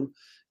firm.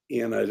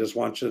 And I just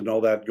want you to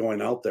know that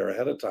going out there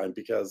ahead of time,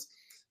 because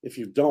if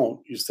you don't,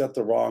 you set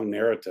the wrong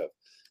narrative.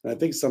 And I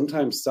think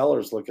sometimes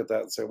sellers look at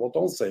that and say, well,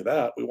 don't say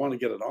that. We want to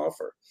get an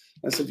offer.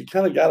 And I said, you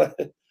kind of got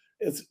to,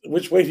 it's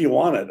which way do you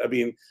want it? I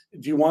mean,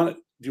 do you want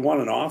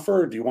an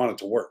offer or do you want it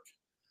to work?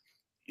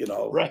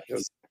 Right.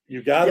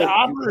 You got it.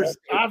 Offers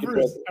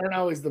aren't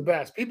always the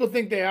best. People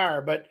think they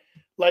are, but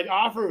like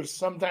offers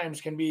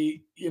sometimes can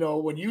be,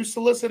 when you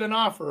solicit an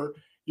offer,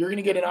 you're going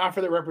to get an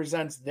offer that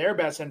represents their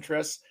best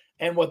interests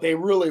and what they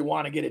really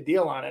want to get a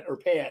deal on it or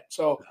pay it.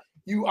 So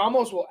you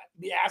almost will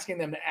be asking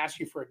them to ask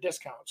you for a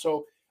discount.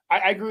 So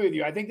I agree with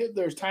you. I think that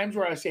there's times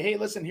where I say, hey,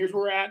 listen, here's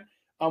where we're at.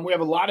 We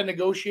have a lot of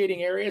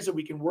negotiating areas that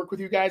we can work with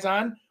you guys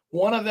on.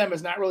 One of them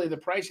is not really the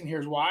price, and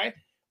here's why.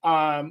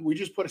 We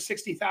just put a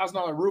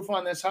 $60,000 roof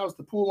on this house.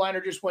 The pool liner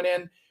just went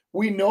in.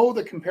 We know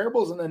the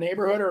comparables in the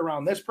neighborhood are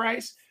around this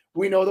price.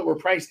 We know that we're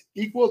priced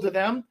equal to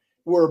them.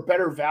 We're a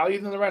better value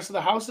than the rest of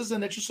the houses,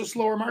 and it's just a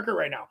slower market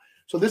right now.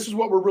 So this is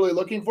what we're really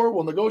looking for.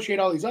 We'll negotiate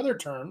all these other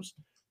terms,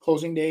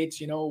 closing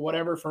dates,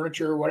 whatever,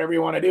 furniture, whatever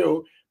you want to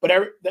do. But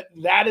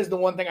that is the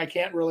one thing I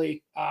can't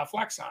really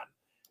flex on.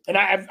 And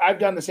I've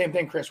done the same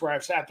thing, Chris, where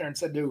I've sat there and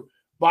said to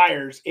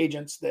buyers,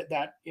 agents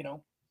that.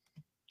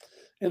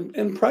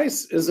 And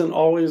price isn't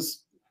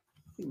always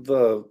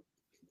the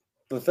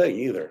thing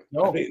either.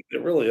 No, I mean,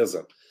 it really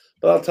isn't.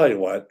 But I'll tell you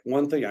what,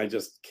 one thing I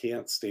just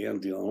can't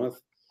stand dealing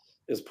with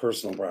is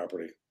personal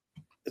property.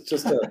 It's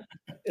just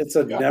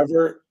a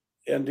never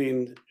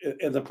ending.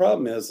 And the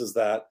problem is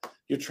that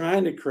you're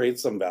trying to create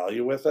some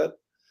value with it,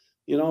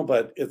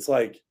 but it's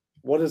like,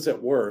 what is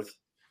it worth?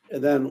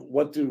 And then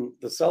what do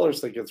the sellers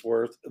think it's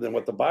worth? And then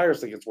what the buyers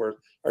think it's worth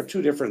are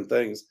two different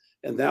things.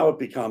 And now it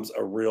becomes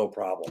a real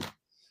problem.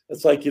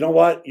 It's like, you know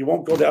what? You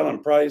won't go down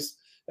on price.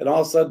 And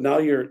all of a sudden now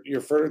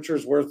your furniture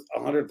is worth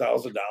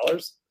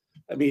 $100,000.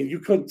 I mean, you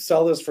could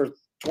sell this for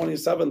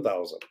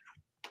 $27,000.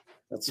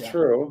 That's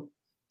true.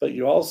 but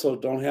you also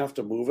don't have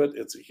to move it.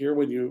 It's here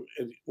when you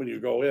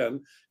go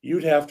in.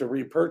 You'd have to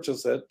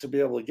repurchase it to be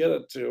able to get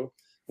it to,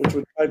 which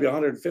would probably be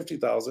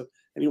 150,000,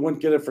 and you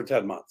wouldn't get it for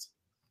 10 months.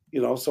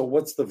 So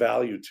what's the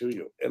value to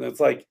you? And it's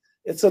like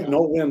it's a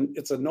no-win.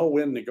 It's a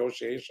no-win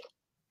negotiation.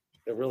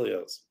 It really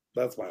is.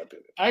 That's my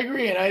opinion. I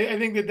agree, and I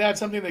think that that's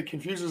something that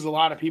confuses a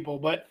lot of people.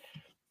 But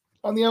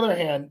on the other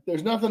hand,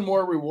 there's nothing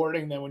more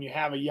rewarding than when you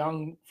have a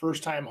young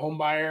first-time home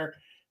buyer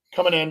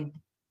coming in,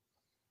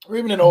 or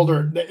even an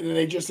older.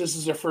 This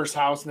is their first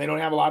house, and they don't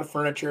have a lot of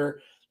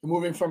furniture. They're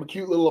moving from a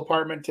cute little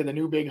apartment to the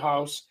new big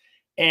house,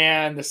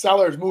 and the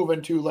seller's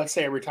moving to, let's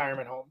say, a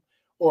retirement home,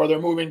 or they're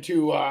moving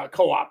to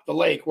Co-op, the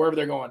lake, wherever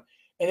they're going,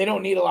 and they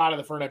don't need a lot of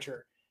the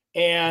furniture.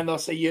 And they'll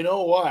say, you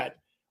know what?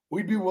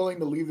 We'd be willing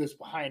to leave this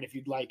behind if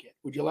you'd like it.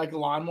 Would you like a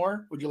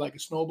lawnmower? Would you like a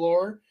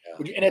snowblower?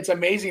 Yeah. And it's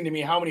amazing to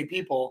me how many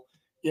people,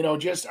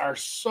 just are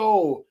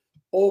so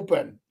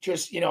open.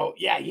 Just,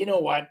 yeah, you know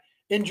what?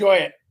 Enjoy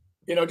it.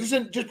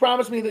 Just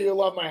promise me that you'll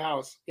love my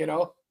house.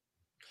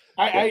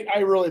 I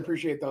really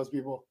appreciate those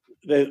people.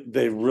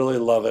 They really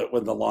love it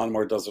when the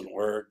lawnmower doesn't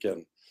work,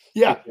 and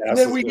and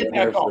then we get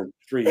that call. For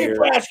 3 hey, years.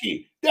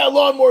 Prasky, that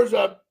lawnmower's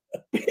up.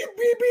 Beep,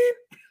 beep, beep.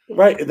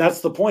 Right, and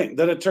that's the point.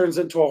 Then it turns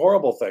into a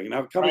horrible thing.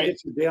 Now come and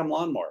get your damn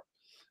lawnmower.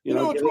 You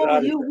know what's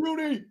wrong with you,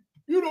 Rudy?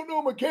 You don't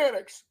know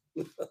mechanics.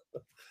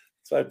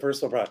 It's my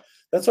personal product.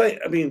 That's why,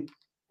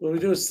 what we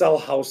do is sell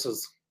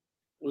houses.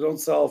 We don't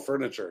sell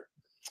furniture,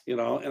 and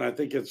I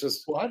think it's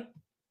just what?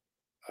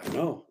 I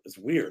know. It's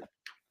weird.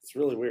 It's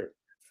really weird.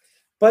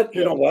 But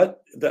you know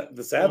what?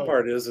 The sad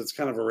part is it's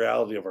kind of a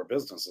reality of our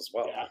business as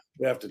well. Yeah.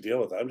 We have to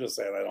deal with it. I'm just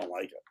saying I don't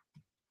like it.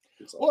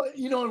 So.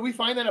 Well, and we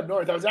find that up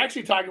north. I was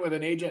actually talking with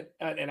an agent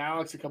and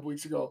Alex a couple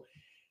weeks ago,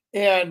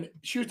 and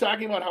she was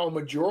talking about how a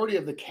majority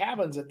of the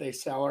cabins that they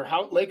sell are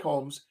lake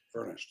homes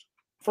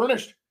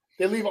furnished.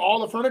 They leave all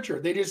the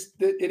furniture. It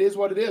is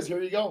what it is.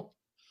 Here you go.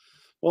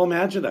 Well,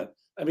 imagine that.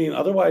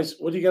 Otherwise,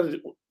 what do you got to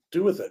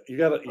do with it? You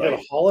got to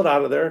haul it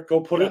out of there,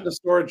 go put it in a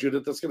storage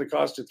unit that's going to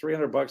cost you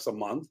 $300 a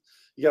month.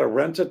 You got to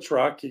rent a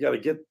truck. You got to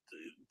get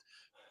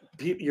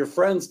your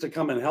friends to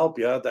come and help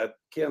you that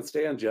can't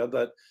stand you,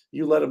 that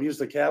you let them use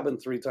the cabin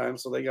 3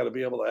 times, so they got to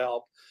be able to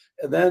help.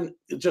 And then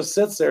it just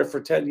sits there for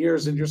 10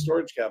 years in your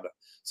storage cabinet.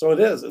 So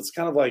it's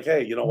kind of like,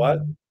 hey, you know what?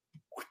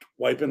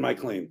 Wiping my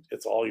clean.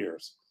 It's all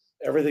yours.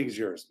 Everything's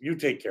yours. You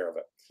take care of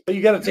it. But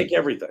you got to take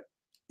everything.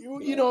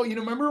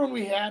 Remember when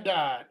we had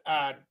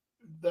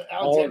the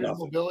Alexander's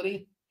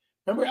Mobility?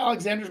 Remember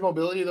Alexander's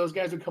Mobility? Those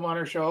guys would come on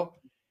our show,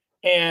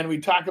 and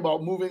we'd talk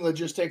about moving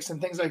logistics and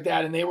things like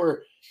that. And they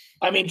were,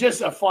 just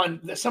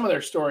some of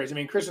their stories.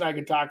 Chris and I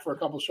could talk for a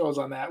couple shows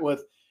on that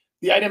with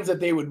the items that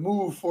they would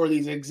move for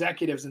these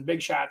executives and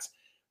big shots.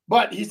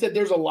 But he said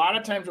there's a lot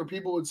of times where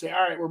people would say,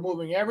 all right, we're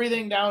moving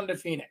everything down to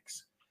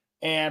Phoenix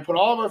and put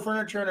all of our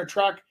furniture in a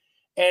truck.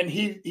 And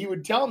he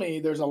would tell me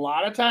there's a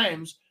lot of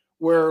times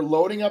where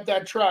loading up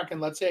that truck, and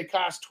let's say it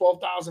costs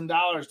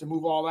 $12,000 to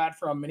move all that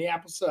from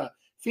Minneapolis to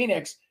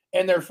Phoenix,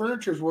 and their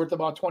furniture is worth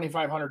about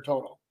 $2,500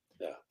 total.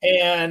 Yeah.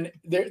 And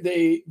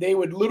they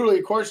would literally,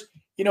 of course,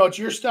 it's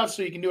your stuff,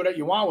 so you can do what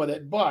you want with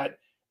it. But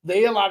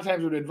they a lot of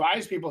times would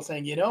advise people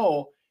saying,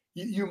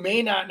 you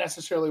may not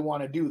necessarily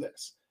want to do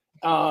this.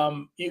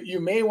 You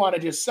may want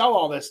to just sell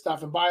all this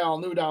stuff and buy all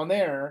new down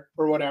there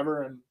or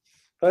whatever. And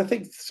I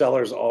think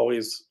sellers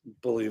always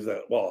believe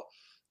that. Well,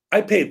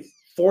 I paid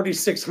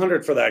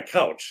 $4,600 for that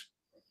couch.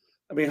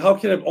 How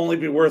can it only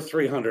be worth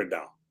 $300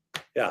 now?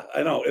 Yeah,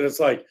 I know. And it's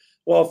like,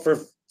 well, for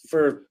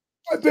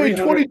I paid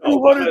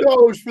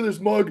 $2,200 for this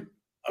mug.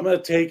 I'm going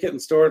to take it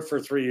and store it for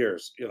 3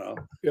 years.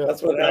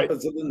 That's what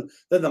happens. And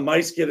then the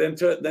mice get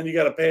into it. And then you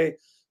got to pay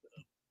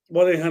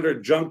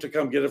 1-800-JUNK to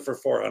come get it for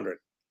 $400.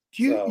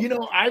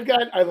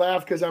 I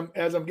laugh because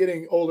as I'm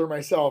getting older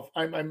myself,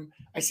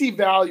 I see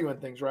value in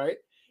things, right?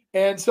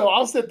 And so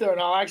I'll sit there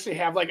and I'll actually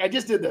have, I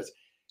just did this.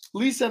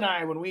 Lisa and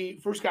I, when we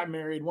first got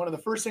married, one of the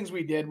first things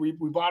we did, we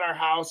bought our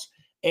house,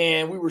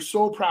 and we were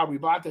so proud. We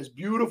bought this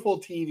beautiful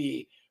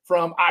TV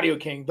from Audio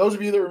King. Those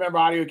of you that remember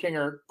Audio King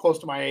are close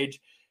to my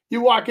age.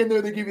 You walk in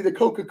there, they give you the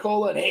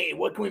Coca-Cola, and hey,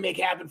 what can we make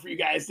happen for you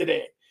guys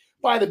today?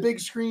 Buy the big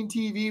screen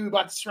TV. We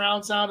bought the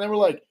surround sound, and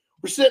we're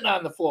sitting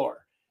on the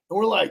floor, and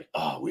we're like,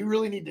 oh, we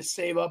really need to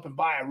save up and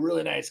buy a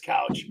really nice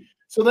couch.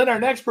 So then our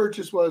next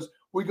purchase was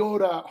we go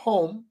to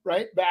Home,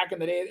 right? Back in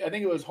the day, I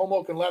think it was Home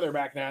Oak and Leather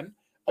back then.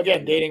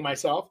 Again, dating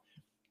myself.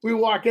 We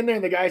walk in there,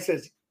 and the guy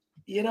says,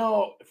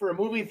 for a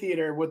movie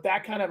theater with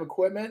that kind of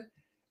equipment,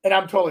 and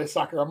I'm totally a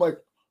sucker. I'm like,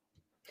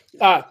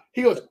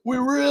 he goes, we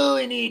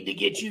really need to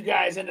get you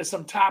guys into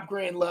some top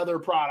grain leather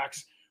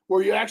products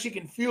where you actually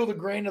can feel the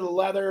grain of the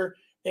leather.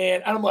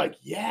 And I'm like,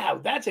 yeah,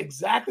 that's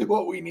exactly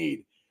what we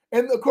need.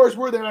 And of course,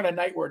 we're there on a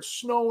night where it's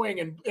snowing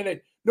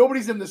and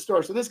nobody's in the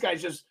store. So this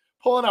guy's just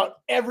pulling out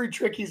every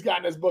trick he's got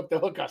in his book to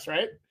hook us,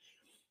 right?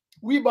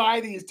 We buy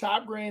these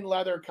top grain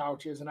leather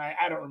couches, and I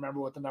don't remember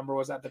what the number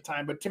was at the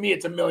time, but to me,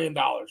 it's $1 million,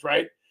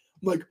 right?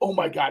 I'm like, oh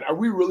my God, are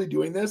we really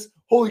doing this?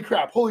 Holy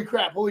crap, holy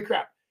crap, holy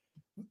crap.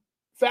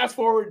 Fast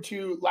forward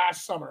to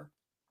last summer.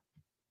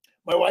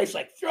 My wife's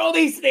like, throw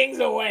these things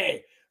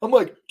away. I'm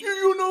like, do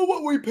you know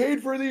what we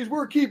paid for these?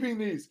 We're keeping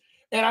these.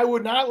 And I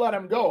would not let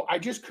them go. I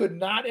just could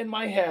not in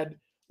my head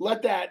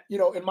let that,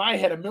 in my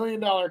head, $1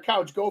 million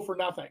couch go for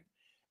nothing.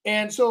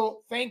 And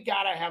so thank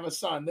God I have a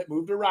son that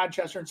moved to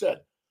Rochester and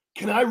said,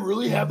 can I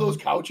really have those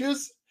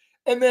couches?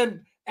 And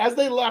then as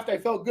they left, I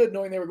felt good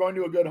knowing they were going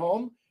to a good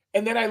home.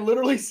 And then I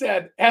literally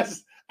said,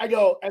 as I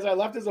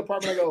left his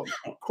apartment, I go,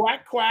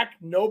 quack, quack,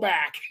 no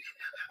back.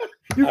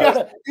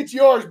 It's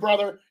yours,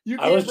 brother.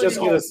 I was just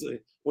going to say,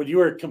 when you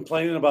were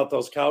complaining about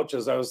those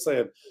couches, I was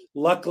saying,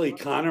 luckily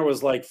Connor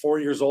was like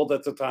 4 years old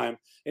at the time,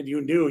 and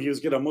you knew he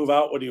was going to move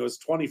out when he was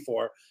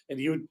 24,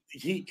 and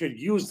he could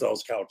use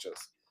those couches.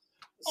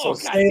 So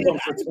save them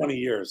for 20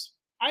 years.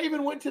 I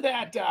even went to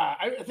that.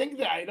 I think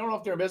that I don't know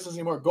if they're in business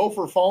anymore.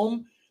 Gopher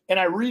Foam, and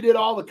I redid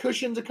all the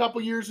cushions a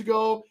couple years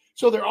ago,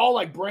 so they're all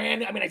like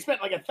brand. I mean, I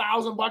spent like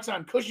 $1,000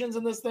 on cushions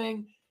in this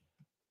thing,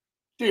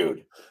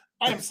 dude.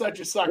 I am such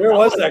a sucker. Where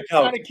was that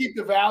couch? Trying to keep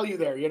the value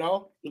there,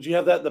 Did you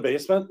have that in the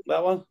basement?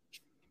 That one?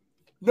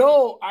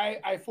 No,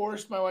 I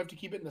forced my wife to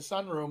keep it in the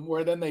sunroom,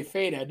 where then they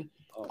faded.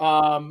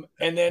 And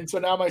then so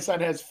now my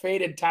son has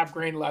faded top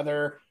grain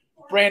leather,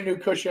 brand new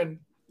cushion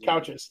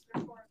couches.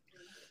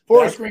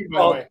 Forest Green, by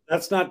the way.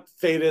 That's not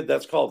faded.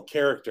 That's called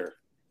character.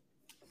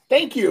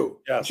 Thank you.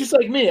 Yes. Just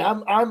like me,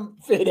 I'm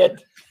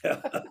faded.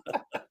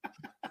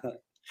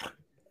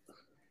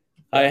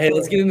 All right, hey,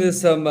 let's get into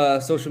some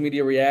social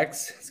media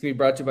reacts. It's going to be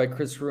brought to you by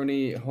Chris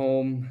Rooney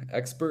Home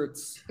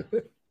Experts.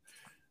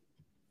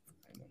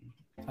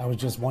 I was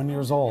just 1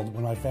 year old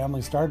when my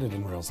family started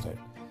in real estate,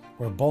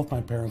 where both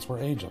my parents were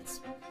agents.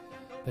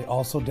 They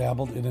also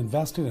dabbled in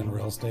investing in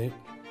real estate,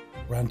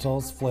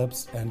 rentals,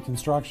 flips, and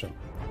construction.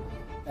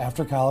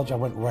 After college, I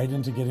went right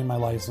into getting my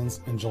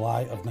license in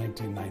July of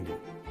 1990.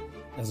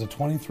 As a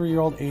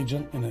 23-year-old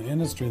agent in an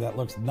industry that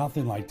looks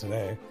nothing like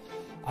today,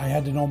 I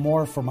had to know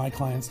more for my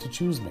clients to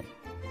choose me.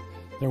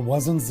 There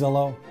wasn't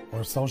Zillow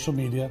or social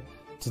media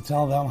to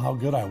tell them how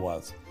good I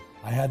was.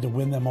 I had to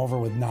win them over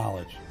with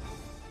knowledge.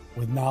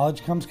 With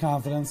knowledge comes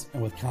confidence,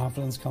 and with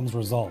confidence comes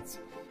results.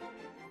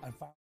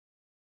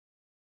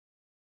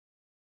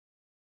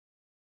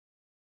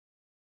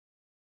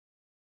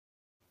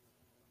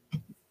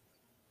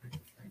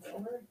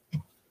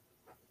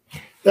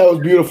 That was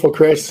beautiful,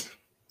 Chris.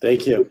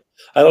 Thank you.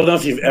 I don't know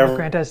if you've ever...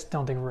 Grant, I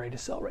don't think we're ready to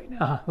sell right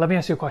now. Let me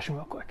ask you a question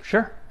real quick.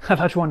 Sure. I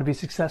thought you wanted to be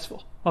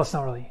successful. Well, it's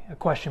not really a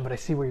question, but I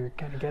see where you're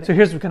kind of getting. So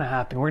here's what's going to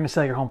happen. We're going to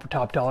sell your home for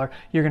top dollar.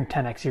 You're going to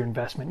 10x your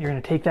investment. You're going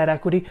to take that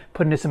equity,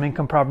 put into some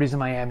income properties in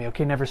Miami.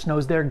 Okay, never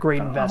snows there.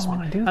 Great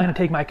investment. I'm going to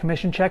take my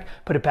commission check,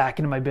 put it back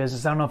into my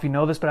business. I don't know if you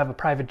know this, but I have a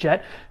private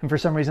jet, and for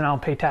some reason I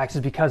don't pay taxes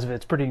because of it.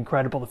 It's pretty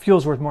incredible. The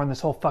fuel's worth more than this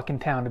whole fucking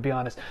town, to be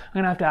honest. I'm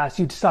going to have to ask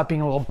you to stop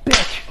being a little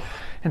bitch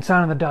and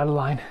sign on the dotted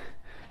line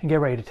and get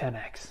ready to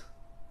 10x.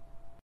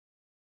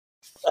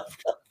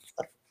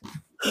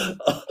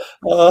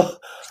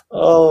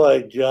 Oh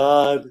my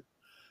God!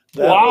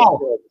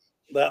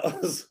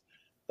 That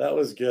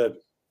was good.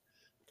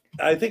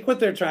 I think what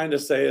they're trying to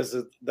say is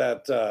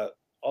that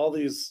all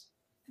these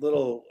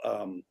little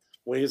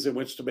ways in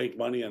which to make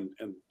money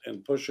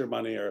and push your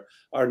money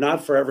are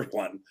not for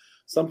everyone.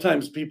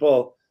 Sometimes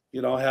people,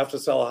 have to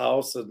sell a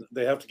house and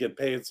they have to get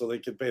paid so they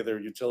can pay their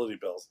utility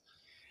bills.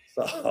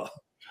 So.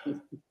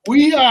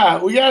 We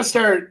gotta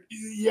start.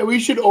 Yeah,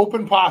 we should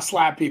open paw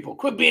slap people.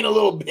 Quit being a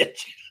little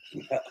bitch.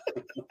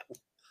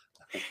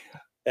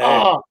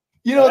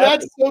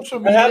 That's social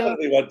media. That happened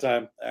to me one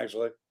time,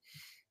 actually.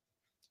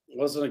 It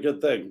wasn't a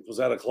good thing. It was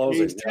at a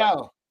closing.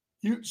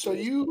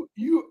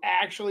 You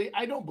actually,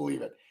 I don't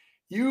believe it.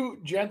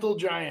 You gentle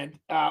giant,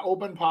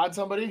 open pod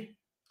somebody?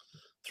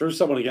 Threw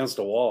someone against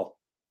a wall.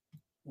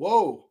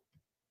 Whoa.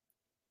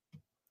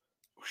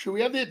 Should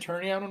we have the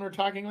attorney on when we're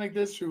talking like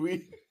this? Should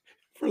we?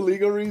 For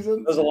legal reasons?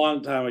 It was a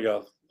long time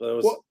ago. But it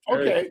was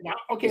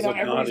now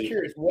everybody's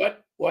curious.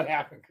 What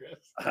happened, Chris?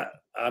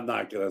 I'm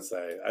not gonna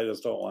say. I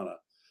just don't want to.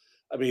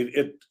 I mean,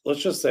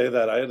 let's just say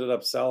that I ended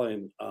up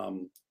selling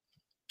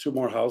 2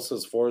 more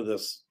houses for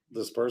this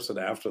person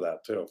after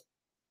that too.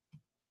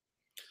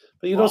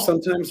 But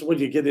sometimes when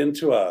you get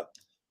into a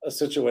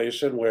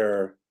situation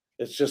where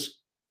it's just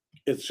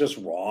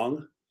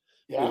wrong,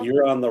 and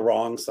you're on the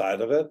wrong side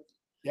of it,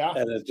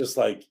 and it's just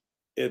like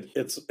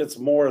it's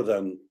more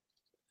than.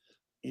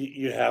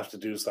 You have to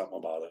do something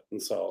about it.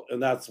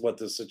 And that's what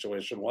this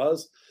situation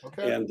was.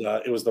 Okay. And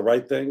it was the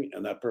right thing.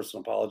 And that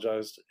person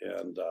apologized.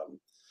 And,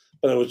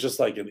 but it was just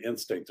like an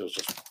instinct. It was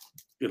just,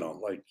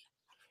 like.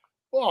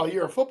 Well,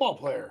 you're a football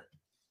player.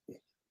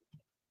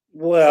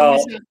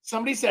 Well,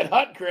 somebody said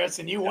hut, Chris,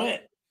 and you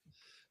went.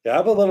 Yeah.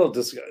 I'm a little,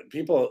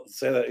 people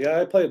say that.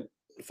 Yeah, I played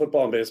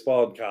football and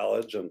baseball in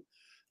college. And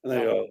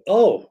they go,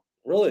 oh,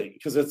 really?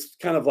 Because it's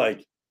kind of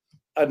like,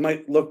 I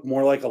might look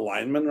more like a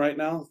lineman right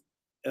now.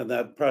 And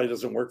that probably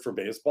doesn't work for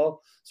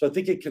baseball. So I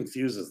think it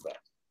confuses them.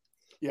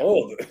 Yeah.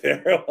 Oh,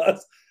 there it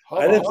was.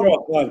 I didn't throw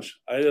a punch.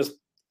 I just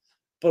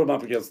put him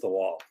up against the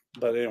wall.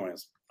 But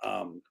anyways,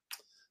 You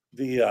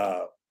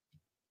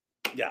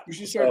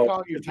should start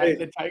calling you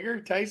the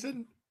Tiger,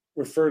 Tyson?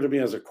 Refer to me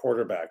as a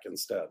quarterback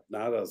instead,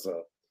 not as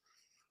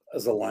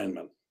a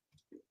lineman.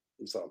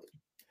 So,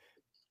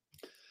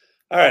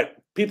 all right,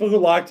 people who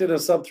locked in a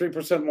sub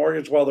 3%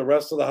 mortgage while the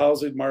rest of the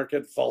housing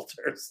market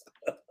falters.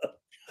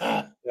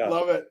 Yeah.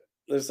 Love it.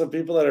 There's some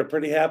people that are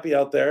pretty happy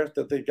out there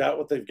that they've got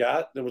what they've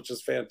got, which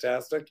is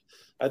fantastic.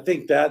 I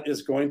think that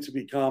is going to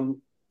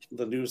become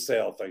the new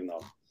sale thing,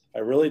 though. I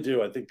really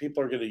do. I think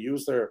people are going to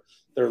use their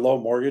low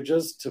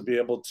mortgages to be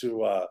able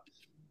to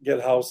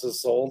get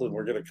houses sold, and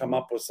we're going to come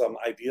up with some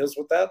ideas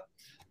with that.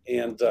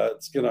 And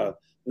it's going to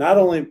not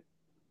only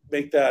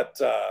make that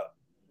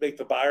make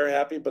the buyer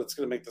happy, but it's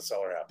going to make the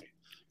seller happy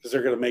because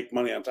they're going to make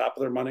money on top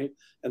of their money,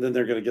 and then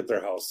they're going to get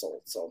their house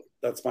sold. So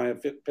that's my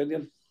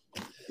opinion.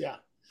 Yeah.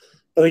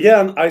 But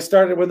again, I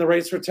started when the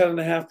rates were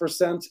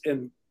 10.5%,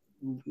 and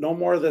no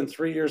more than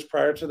 3 years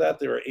prior to that,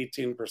 they were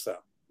 18%.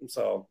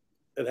 So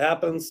it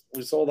happens.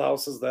 We sold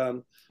houses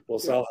then. We'll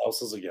sell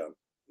houses again.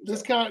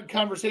 This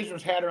conversation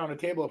was had around a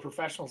table of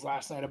professionals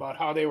last night about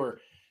how they were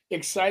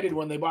excited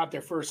when they bought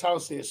their first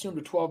house. They assumed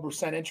a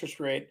 12% interest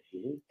rate.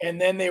 Mm-hmm. And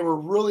then they were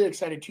really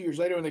excited 2 years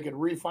later when they could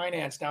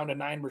refinance down to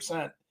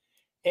 9%.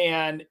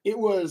 And it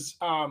was,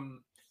 now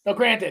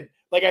granted,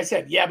 like I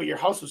said, yeah, but your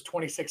house was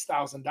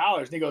 $26,000.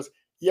 And he goes,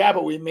 yeah,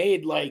 but we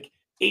made like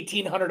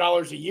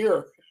 $1,800 a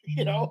year.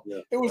 You know,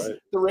 it was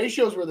the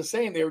ratios were the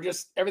same. They were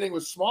just, everything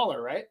was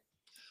smaller, right?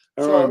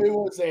 So it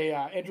was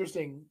a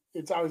interesting.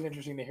 It's always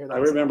interesting to hear that. I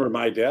remember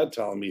my dad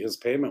telling me his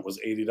payment was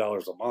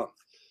 $80 a month.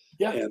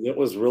 Yeah, and it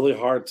was really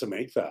hard to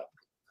make that,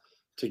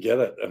 to get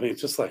it. I mean,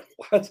 it's just like,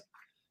 what,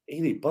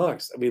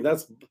 $80? I mean,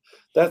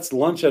 that's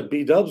lunch at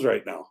B-Dubs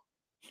right now.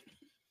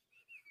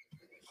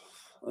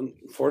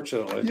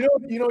 Unfortunately,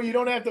 you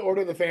don't have to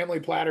order the family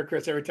platter,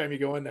 Chris, every time you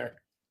go in there.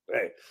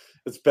 Hey,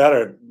 it's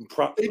better.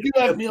 They do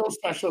have meal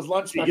specials,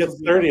 lunch specials.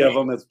 You get 30 of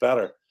them, it's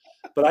better.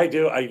 But I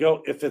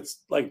go, if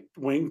it's like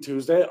Wing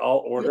Tuesday,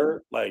 I'll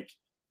order like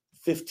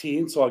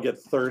 15, so I'll get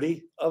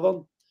 30 of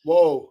them.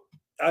 Whoa.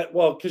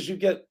 Because you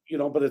get,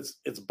 but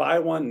it's buy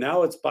one.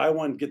 Now it's buy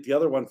one, get the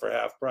other one for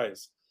half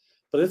price.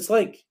 But it's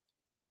like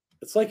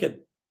 $1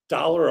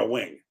 a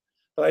wing.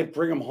 But I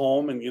bring them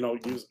home and,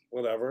 use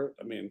whatever.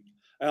 I mean,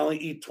 I only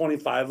eat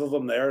 25 of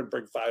them there and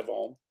bring 5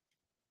 home.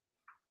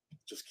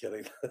 Just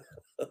kidding.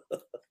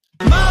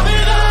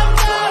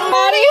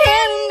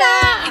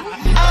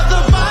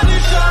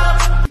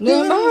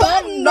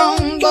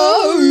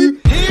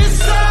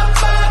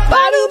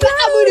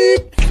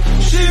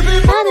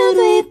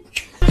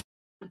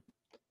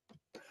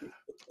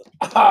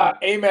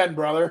 Amen,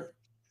 brother.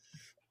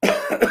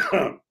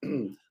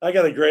 I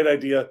got a great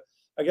idea.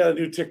 I got a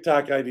new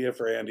TikTok idea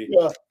for Andy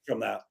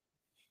from that.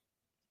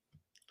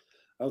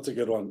 That's a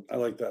good one. I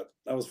like that.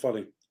 That was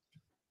funny.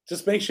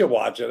 Just makes you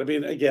watch it. I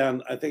mean,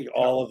 again, I think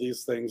all of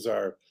these things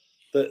are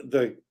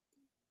the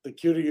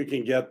cuter you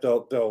can get,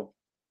 they'll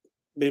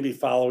maybe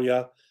follow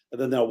you, and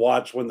then they'll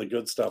watch when the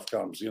good stuff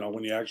comes,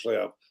 when you actually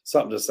have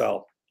something to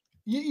sell.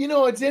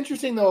 It's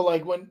interesting though,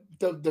 like when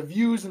the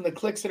views and the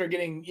clicks that are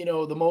getting,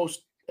 the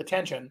most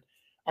attention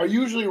are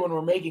usually when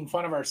we're making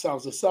fun of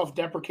ourselves, the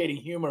self-deprecating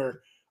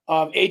humor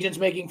of agents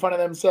making fun of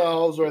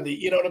themselves, or the,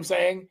 you know what I'm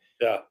saying?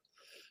 Yeah.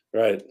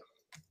 Right.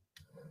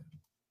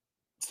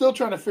 Still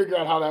trying to figure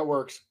out how that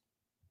works.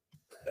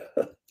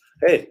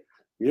 Hey,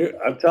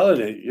 I'm telling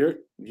you,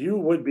 you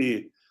would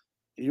be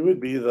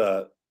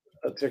a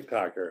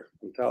TikToker.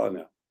 I'm telling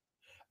you.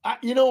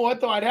 You know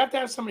what though? I'd have to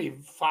have somebody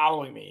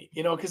following me,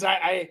 because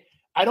I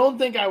don't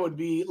think I would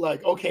be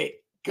like, okay,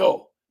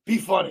 go be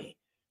funny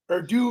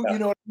or do,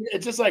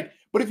 it's just like,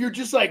 but if you're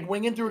just like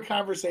winging through a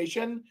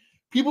conversation,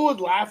 people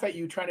would laugh at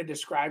you trying to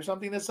describe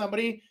something to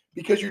somebody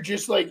because you're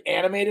just like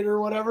animated or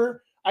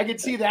whatever. I could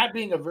see that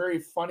being a very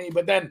funny,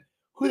 but then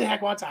who the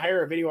heck wants to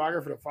hire a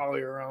videographer to follow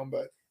you around?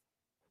 But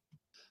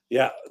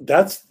yeah,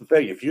 that's the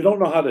thing. If you don't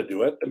know how to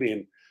do it, I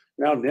mean,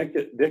 now Nick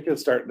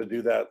is starting to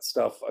do that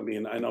stuff. I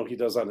mean, I know he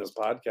does on his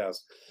podcast,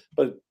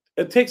 but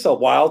it takes a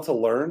while to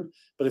learn.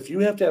 But if you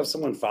have to have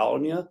someone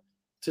following you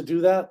to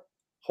do that,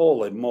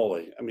 holy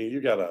moly! I mean,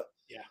 you gotta.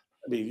 Yeah.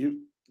 I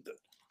mean,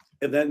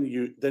 then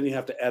you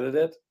have to edit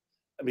it.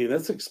 I mean,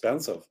 that's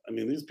expensive. I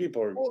mean, these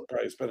people are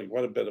probably spending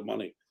quite a bit of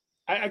money.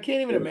 I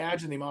can't even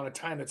imagine the amount of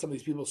time that some of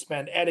these people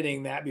spend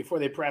editing that before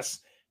they press,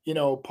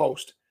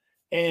 post.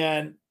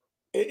 And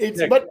it's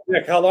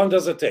Nick, how long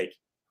does it take?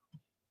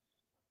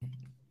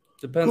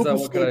 Depends on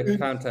what kind of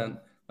content.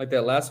 Like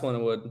that last one,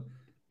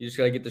 you just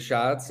gotta get the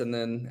shots and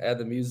then add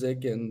the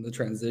music and the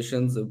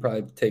transitions. It would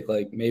probably take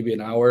like maybe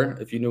an hour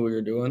if you knew what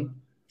you're doing.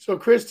 So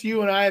Chris, to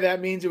you and I,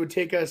 that means it would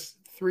take us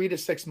 3 to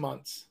 6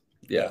 months.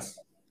 Yes.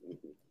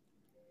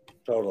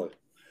 Totally.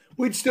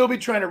 We'd still be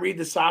trying to read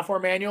the software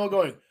manual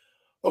going,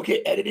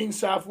 okay, editing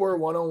software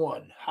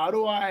 101. How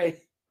do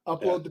I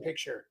upload the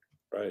picture?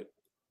 Right.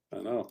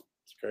 I know.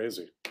 It's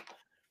crazy.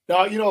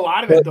 No, a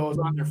lot of it, though, is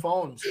on their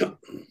phones.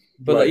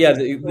 But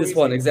this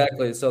one,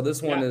 exactly. So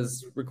this one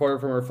is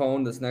recorded from her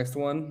phone, this next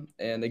one,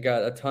 and they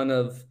got a ton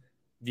of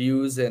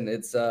views, and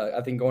it's,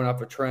 I think, going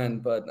off a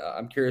trend, but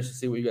I'm curious to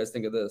see what you guys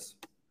think of this.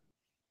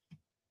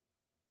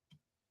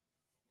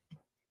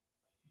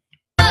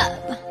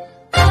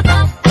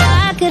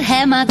 I could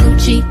have my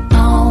Gucci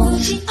on.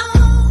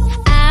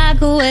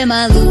 could wear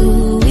my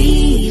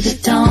Louis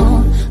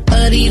Vuitton,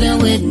 but even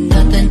with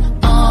nothing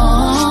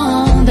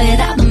on, babe,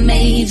 I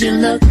made you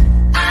look.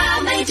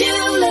 I made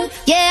you look.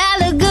 Yeah,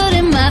 I look good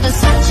in my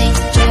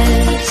Versace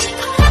dress,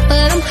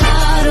 but I'm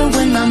hotter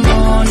when my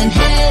morning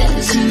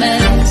hair's a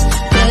mess.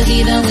 'Cause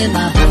even with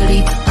my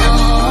hoodie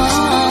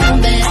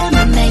on, babe,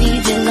 I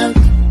made you look.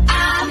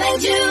 I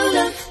made you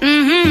look.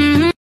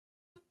 Mm-hmm.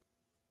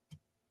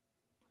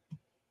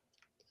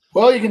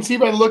 Well, you can see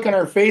by the look on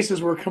our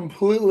faces, we're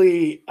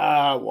completely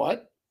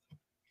what?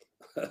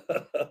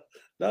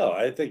 No,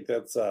 I think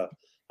that's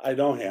I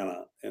know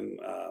Hannah, and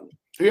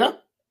yeah.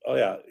 Oh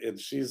yeah, and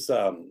she's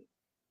I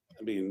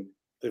mean,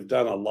 they've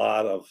done a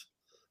lot of,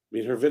 I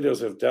mean, her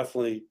videos have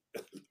definitely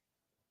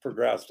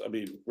progressed. I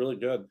mean, really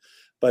good.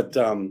 But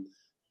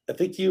I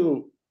think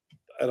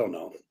I don't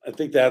know. I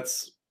think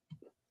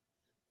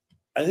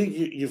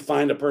you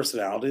find a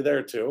personality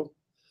there too.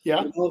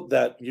 Yeah. You know,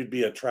 that you'd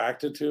be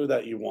attracted to,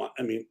 that you want,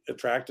 I mean,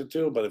 attracted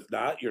to, but if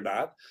not, you're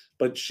not.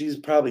 But she's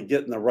probably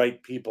getting the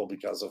right people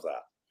because of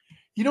that.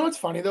 You know what's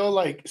funny though?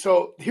 Like,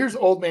 so here's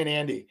old man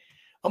Andy.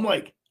 I'm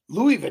like,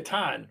 Louis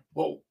Vuitton.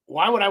 Well,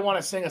 why would I want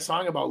to sing a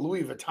song about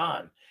Louis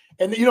Vuitton?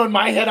 And you know, in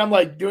my head, I'm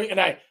like doing, and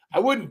I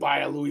wouldn't buy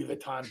a Louis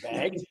Vuitton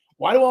bag.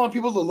 Why do I want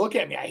people to look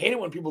at me? I hate it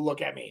when people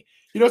look at me.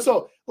 You know,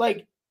 so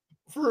like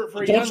for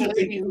a young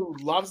lady who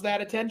loves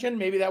that attention,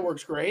 maybe that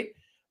works great.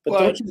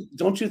 But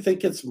don't you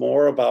think it's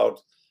more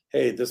about,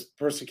 hey, this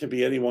person can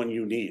be anyone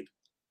you need,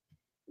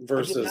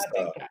 versus?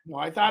 No,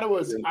 I thought it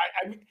was.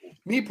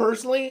 Me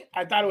personally,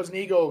 I thought it was an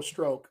ego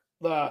stroke.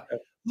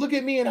 Look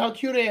at me and how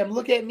cute I am.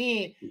 Look at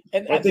me,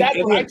 and that's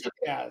what I took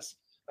it as.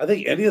 I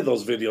think any of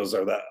those videos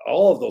are that.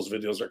 All of those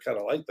videos are kind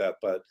of like that.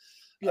 But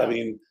yeah. I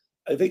mean,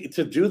 I think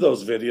to do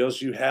those videos,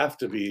 you got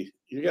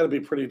to be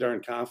pretty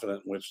darn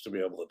confident in which to be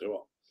able to do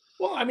them.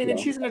 Well, I mean, and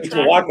she's an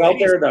attractive to walk out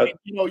there.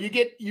 You know,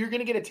 you're going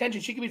to get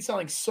attention. She could be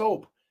selling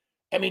soap.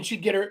 I mean,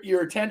 she'd get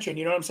your attention.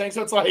 You know what I'm saying?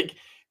 So it's like,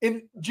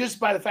 just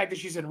by the fact that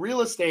she's in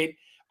real estate,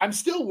 I'm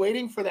still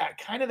waiting for that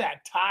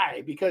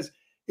tie, because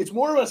it's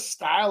more of a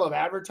style of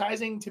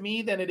advertising to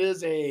me than it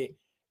is they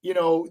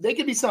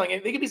could be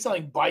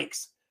selling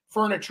bikes,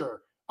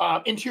 furniture,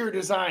 interior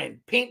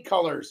design, paint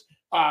colors,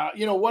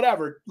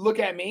 whatever. Look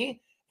at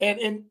me.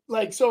 And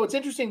like, so it's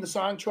interesting, the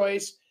song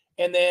choice.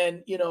 And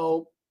then,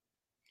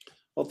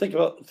 well, think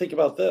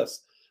about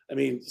this. I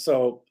mean,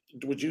 so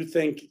would you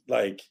think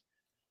like,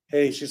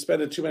 hey, she's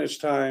spending too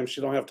much time,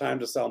 she don't have time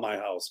to sell my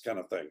house, kind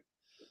of thing?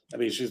 I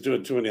mean, she's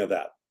doing too many of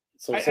that.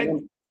 So I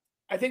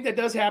think that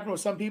does happen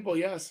with some people,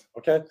 yes.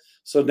 Okay.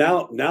 So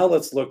now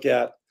let's look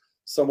at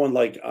someone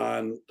like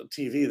on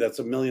TV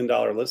that's $1 million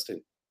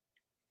listing.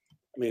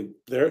 I mean,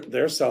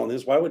 they're selling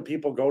these. Why would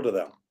people go to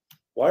them?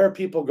 Why are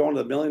people going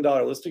to the $1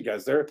 million listing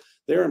guys? They're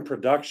in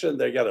production.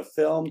 They got to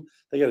film.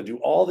 They got to do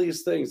all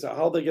these things.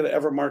 How are they going to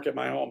ever market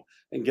my home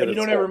and get it? You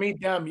don't ever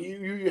meet them.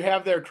 You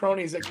have their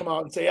cronies that come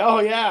out and say, "Oh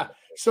yeah,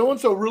 so and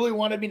so really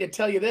wanted me to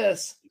tell you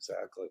this."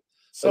 Exactly.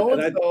 So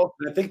and so.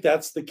 I think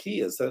that's the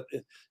key. Is that,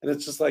 and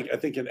it's just like, I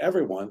think in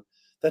everyone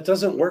that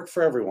doesn't work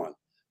for everyone,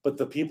 but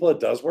the people it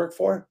does work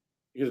for,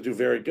 you're going to do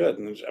very good.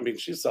 And I mean,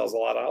 she sells a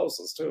lot of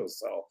houses too.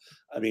 So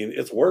I mean,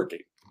 it's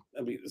working.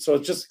 I mean, so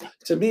it's just,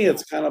 to me,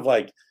 it's kind of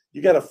like,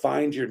 you got to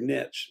find your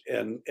niche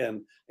and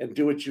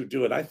do what you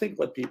do. And I think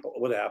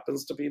what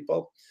happens to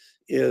people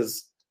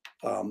is,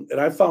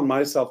 and I found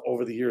myself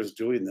over the years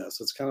doing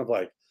this. It's kind of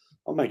like,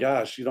 oh my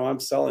gosh, I'm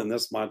selling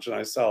this much, and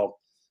I sell,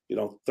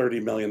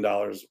 $30 million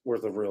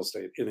worth of real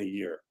estate in a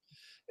year.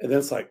 And then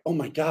it's like, oh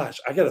my gosh,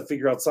 I got to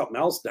figure out something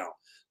else now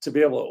to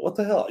be able to, what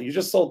the hell? You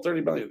just sold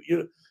 30 million.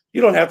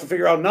 You don't have to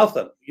figure out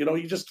nothing.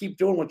 You just keep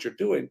doing what you're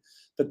doing.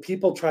 But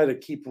people try to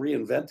keep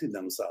reinventing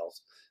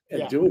themselves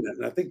and doing it.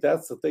 And I think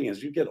that's the thing,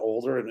 is you get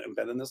older and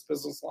been in this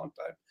business a long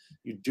time,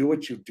 you do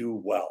what you do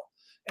well,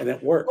 and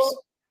it works.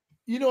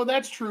 Well,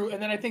 that's true.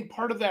 And then I think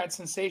part of that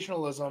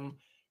sensationalism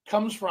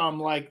comes from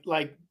like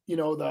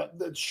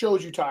the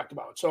shows you talked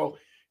about. So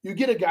you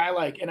get a guy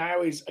like, and I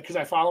always, because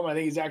I follow him, I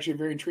think he's actually a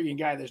very intriguing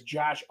guy, this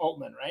Josh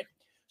Altman, right?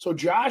 So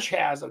Josh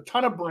has a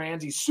ton of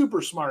brands. He's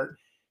super smart.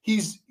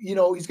 He's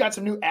got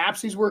some new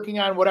apps he's working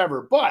on,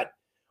 whatever. But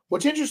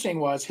what's interesting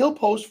was he'll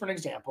post, for an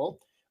example,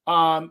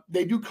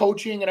 they do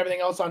coaching and everything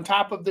else on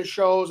top of the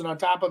shows and on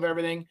top of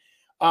everything.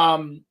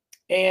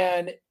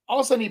 And all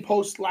of a sudden he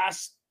posts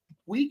last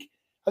week,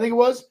 I think it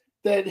was,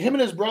 that him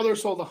and his brother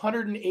sold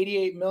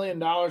 $188 million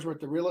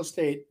worth of real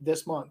estate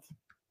this month.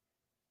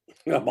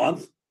 A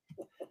month?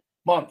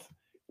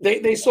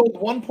 They sold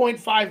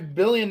 $1.5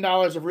 billion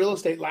of real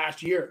estate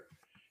last year.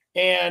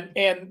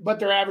 But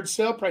their average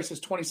sale price is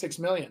 $26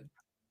 million.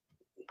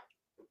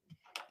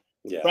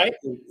 Yeah. Right.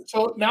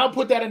 So now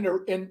put that in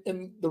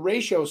the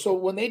ratio. So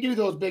when they do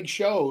those big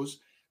shows,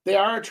 they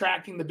are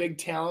attracting the big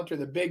talent or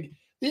the big,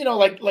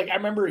 like I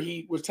remember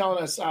he was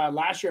telling us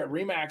last year at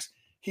Remax,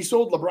 he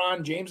sold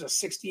LeBron James a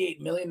 $68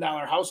 million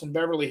house in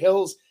Beverly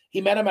Hills.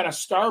 He met him at a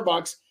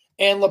Starbucks,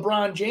 and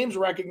LeBron James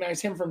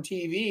recognized him from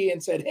TV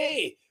and said,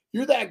 "Hey,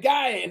 you're that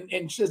guy."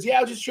 And she says, "Yeah,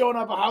 I was just showing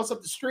up a house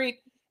up the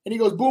street." And he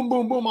goes, boom,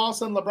 boom, boom. All of a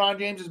sudden, LeBron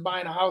James is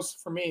buying a house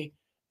for me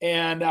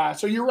And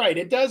so you're right.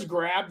 It does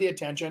grab the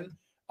attention.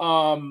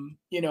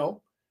 You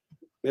know,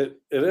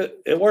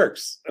 it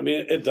works. I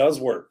mean, it does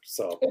work.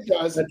 So it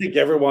does. I think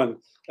everyone,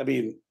 I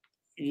mean,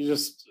 you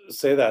just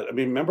say that. I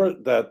mean, remember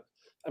that,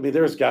 I mean,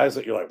 there's guys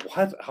that you're like,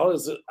 what? How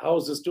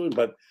is this doing?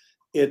 But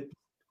it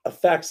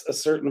affects a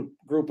certain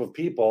group of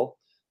people.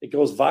 It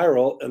goes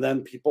viral, and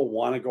then people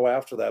want to go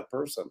after that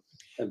person.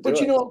 But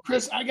you know,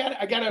 Chris, I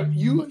gotta.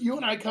 You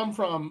and I come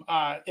from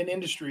an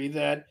industry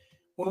that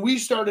when we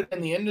started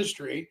in the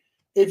industry,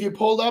 if you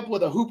pulled up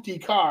with a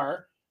hoopty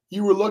car,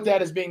 you were looked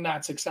at as being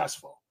not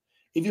successful.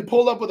 If you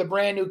pulled up with a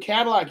brand new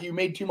Cadillac, you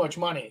made too much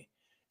money.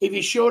 If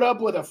you showed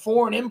up with a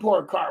foreign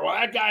import car, well,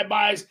 that guy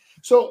buys.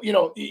 So, you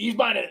know, he's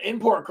buying an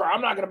import car.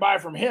 I'm not going to buy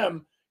from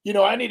him. You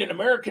know, I need an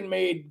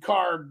American-made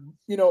car,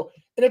 you know.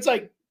 And it's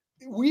like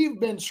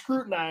we've been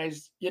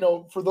scrutinized, you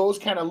know, for those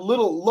kind of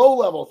little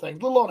low-level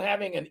things, let alone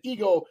having an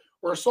ego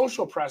or a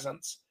social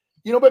presence.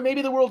 You know, but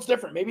maybe the world's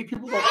different. Maybe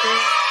people don't care.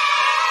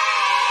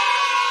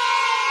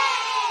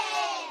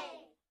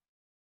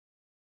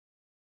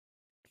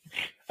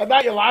 I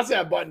thought you lost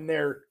that button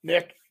there,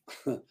 Nick.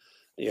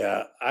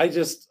 Yeah, I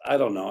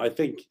don't know. I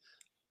think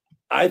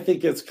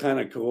it's kind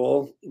of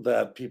cool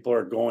that people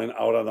are going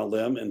out on a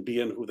limb and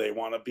being who they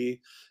want to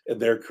be,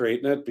 and they're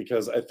creating it,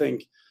 because I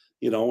think,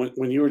 you know,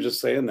 when you were just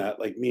saying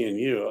that, like me and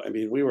you, I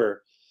mean,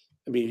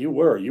 you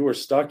were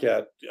stuck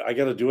at, I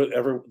got to do it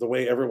the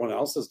way everyone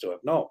else is doing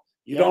it. No,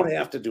 you don't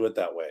have to do it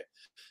that way.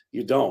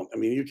 You don't. I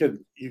mean,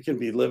 you can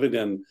be living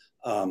in,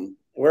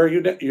 where are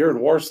you? You're in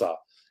Warsaw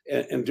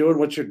and doing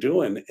what you're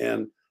doing.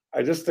 And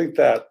I just think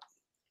that,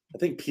 I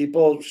think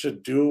people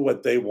should do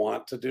what they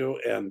want to do,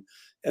 and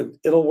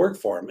it'll work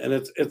for them. And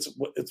it's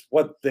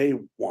what they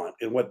want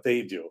and what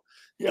they do.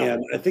 Yeah.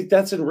 And I think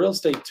that's in real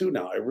estate too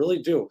now. I really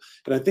do.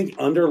 And I think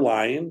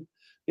underlying,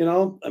 you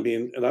know, I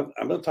mean, and I'm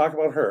going to talk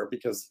about her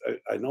because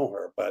I know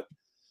her, but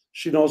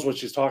she knows what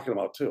she's talking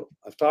about too.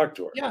 I've talked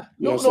to her. Yeah.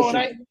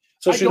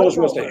 So she knows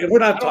real estate. And we're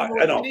not talking,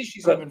 I know,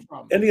 she's even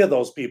from. Any of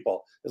those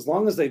people, as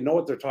long as they know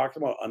what they're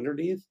talking about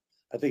underneath,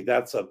 I think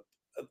that's a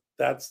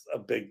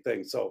big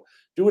thing. So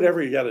do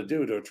whatever you got to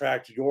do to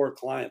attract your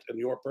client and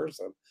your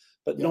person,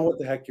 but know what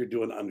the heck you're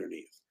doing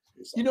underneath.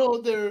 You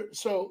know,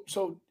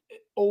 so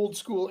old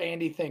school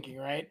Andy thinking,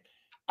 right?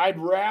 I'd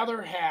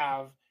rather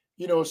have,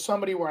 you know,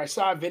 somebody where I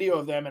saw a video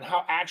of them and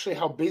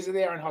how busy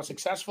they are and how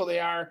successful they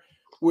are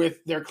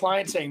with their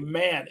clients, saying,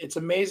 man, it's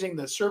amazing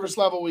the service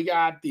level we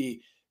got,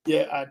 the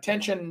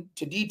attention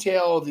to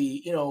detail,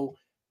 the, you know,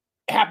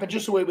 happened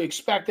just the way we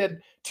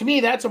expected. To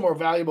me, that's a more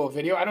valuable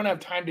video. I don't have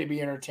time to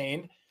be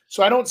entertained.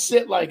 So I don't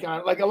sit like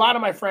a lot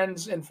of my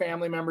friends and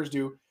family members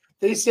do.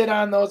 They sit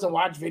on those and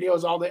watch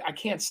videos all day. I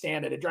can't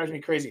stand it. It drives me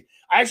crazy.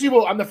 I actually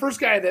will. I'm the first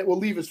guy that will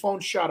leave his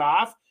phone shut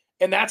off.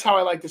 And that's how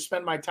I like to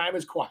spend my time,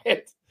 is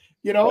quiet,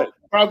 you know,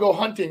 or I'll go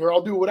hunting or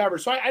I'll do whatever.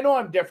 So I know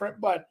I'm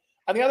different, but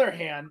on the other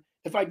hand,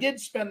 if I did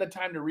spend the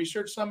time to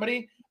research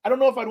somebody, I don't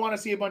know if I'd want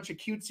to see a bunch of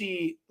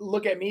cutesy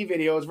look at me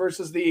videos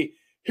versus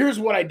here's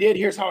what I did.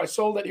 Here's how I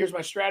sold it. Here's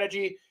my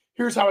strategy.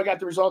 Here's how I got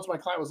the results my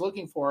client was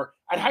looking for.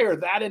 I'd hire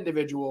that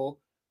individual,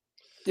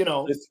 you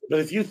know. But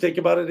if you think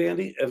about it,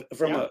 Andy,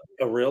 from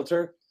a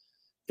realtor,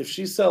 if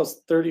she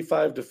sells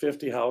 35 to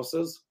 50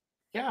 houses,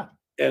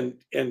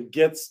 and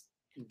gets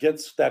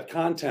that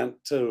content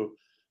to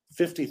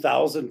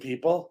 50,000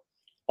 people,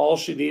 all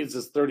she needs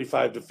is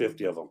 35 to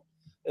 50 of them.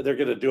 And they're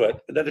going to do it.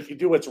 And then if you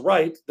do what's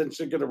right, then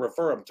she's going to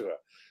refer them to it.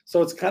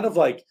 So it's kind of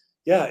like,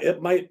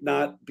 it might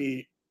not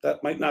be,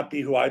 that might not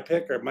be who I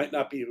pick, or it might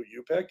not be who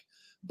you pick,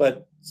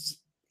 but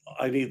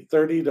I need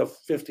 30 to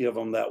 50 of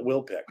them that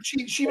will pick.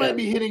 She might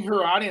be hitting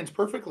her audience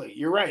perfectly.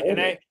 You're right.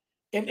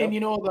 And you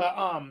know,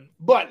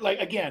 but like,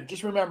 again,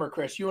 just remember,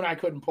 Chris, you and I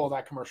couldn't pull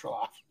that commercial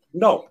off.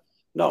 No,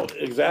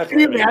 exactly.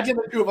 Can you imagine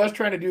the two of us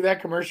trying to do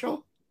that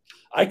commercial?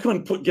 I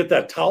couldn't get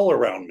that towel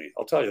around me.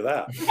 I'll tell you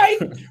that. Right?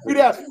 We'd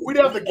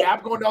have the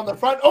gap going down the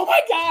front. Oh my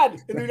God.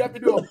 And we'd have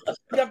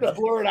to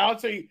blur it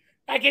out so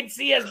I can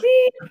see us.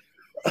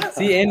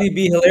 See, Andy,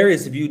 be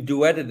hilarious if you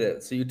duetted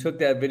it. So you took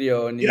that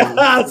video and you put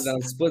it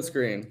on split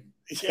screen.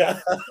 Yeah,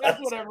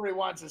 that's what everybody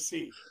wants to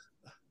see.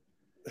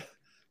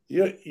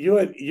 You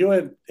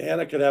and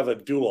Hannah could have a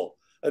dual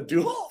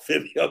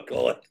video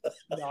going.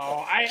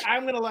 No,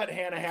 I'm going to let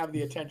Hannah have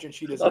the attention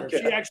she deserves.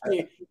 Okay. She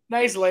actually,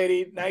 nice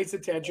lady, nice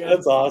attention.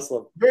 That's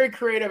awesome. Very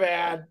creative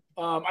ad.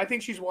 I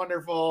think she's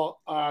wonderful.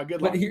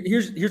 Good luck. But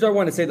here's what I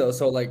want to say though.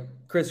 So like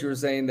Chris, you were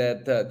saying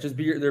that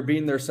they're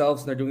being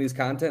themselves and they're doing these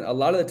content. A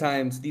lot of the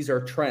times these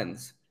are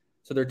trends.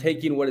 So they're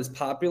taking what is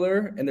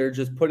popular and they're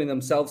just putting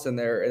themselves in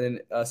there and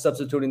then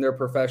substituting their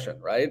profession,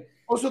 right?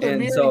 Oh, so they're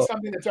mirroring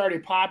something that's already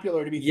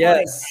popular to be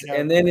yes, funny,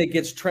 and then it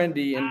gets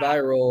trendy and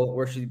viral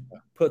where she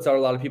puts out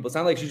a lot of people. It's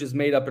not like she just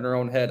made up in her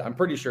own head. I'm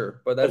pretty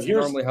sure, but that's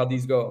normally how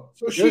these go.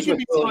 So she could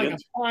be selling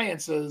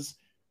appliances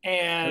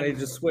and they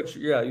just switch.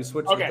 Yeah, you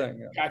switch the thing.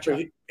 Yeah.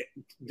 Gotcha.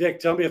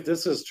 Dick, tell me if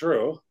this is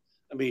true.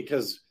 I mean,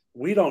 because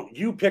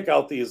you pick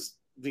out these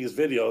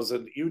videos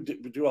and you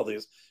do all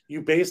these.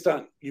 You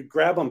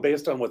grab them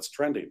based on what's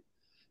trending,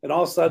 and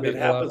all of a sudden it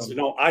happens.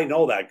 I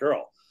know that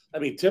girl. I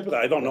mean, typically,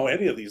 I don't know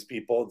any of these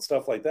people and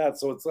stuff like that.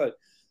 So it's like,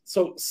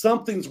 so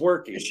something's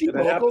working. Is she and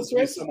local, it happens to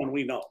be Chris? someone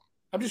we know.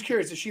 I'm just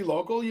curious. Is she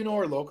local? You know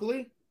her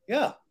locally?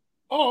 Yeah.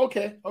 Oh,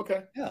 okay.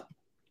 Okay. Yeah.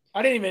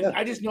 I didn't even, Yeah.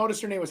 I just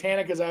noticed her name was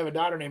Hannah because I have a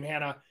daughter named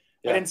Hannah.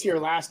 Yeah. I didn't see her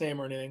last name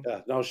or anything.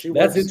 Yeah. No, she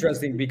That's works.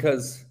 interesting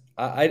because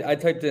I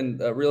typed in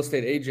a real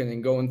estate agent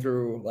and going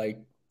through, like,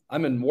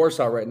 I'm in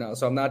Warsaw right now,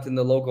 so I'm not in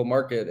the local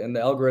market, and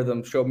the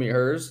algorithm showed me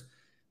hers,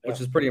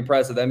 which is pretty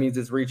impressive. That means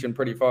it's reaching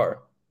pretty far.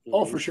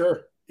 Oh, for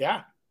sure.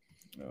 Yeah.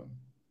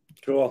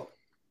 Cool.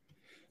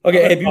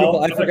 Okay, hey,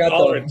 beautiful. I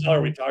Tell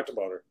her we talked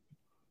about her.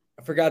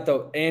 I forgot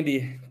though,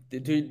 Andy, to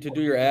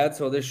do your ad.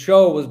 So this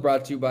show was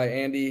brought to you by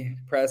Andy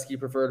Praske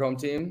Preferred Home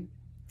Team.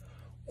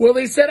 Well,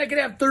 they said I could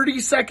have 30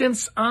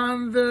 seconds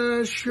on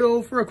the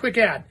show for a quick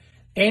ad.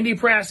 Andy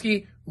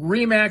Praske,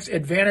 RE/MAX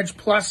Advantage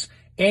Plus,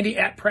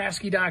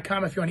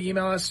 Andy@Praske.com if you want to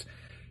email us.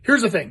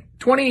 Here's the thing.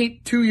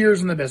 22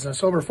 years in the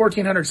business, over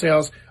 1,400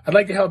 sales. I'd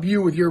like to help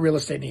you with your real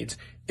estate needs.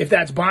 If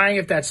that's buying,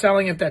 if that's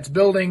selling, if that's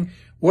building,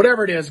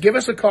 whatever it is, give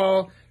us a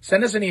call,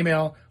 send us an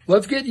email.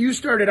 Let's get you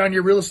started on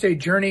your real estate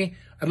journey.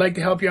 I'd like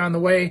to help you on the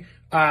way.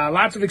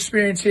 Lots of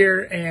experience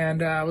here,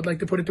 and I would like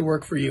to put it to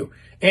work for you.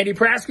 Andy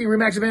Praske,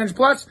 RE/MAX Advantage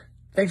Plus.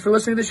 Thanks for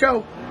listening to the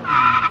show.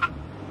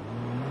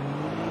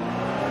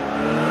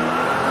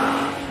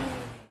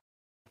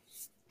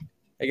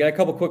 I got a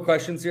couple quick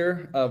questions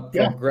here from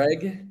Yeah.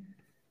 Greg.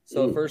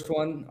 So the first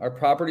one, are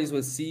properties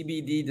with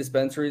CBD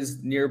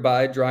dispensaries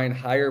nearby drawing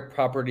higher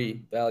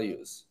property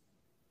values?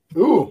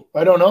 Ooh,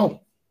 I don't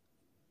know.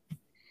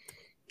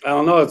 I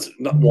don't know. It's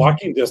not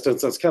walking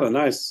distance. That's kind of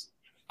nice.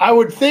 I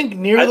would think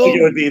near I think those-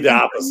 it would be the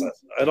opposite.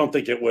 I don't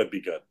think it would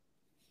be good.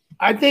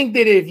 I think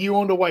that if you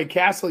owned a White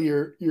Castle,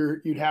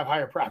 you'd have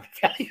higher property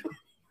value.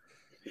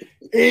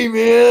 Hey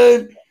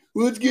man,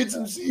 let's get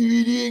some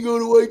CBD and go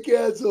to White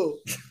Castle.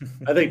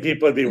 I think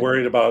people would be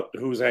worried about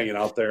who's hanging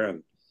out there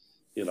and,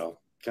 you know,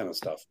 kind of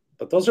stuff.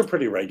 But those are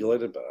pretty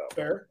regulated. But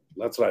Fair.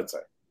 that's what I'd say.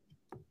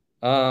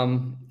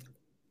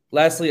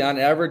 Lastly, on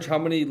average, how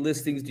many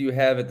listings do you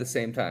have at the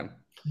same time?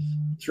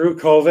 Through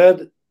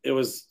COVID, it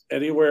was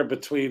anywhere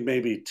between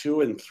maybe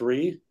 2 and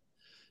 3.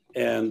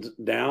 And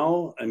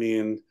now,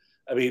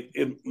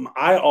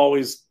 I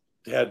always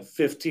had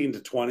 15 to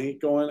 20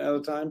 going at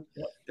a time.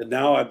 Yep. And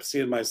now I'm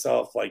seeing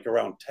myself like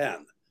around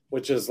 10,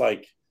 which is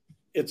like,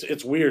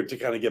 it's weird to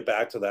kind of get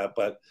back to that,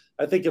 but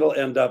I think it'll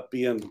end up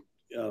being,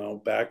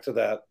 back to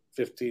that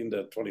 15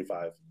 to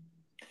 25.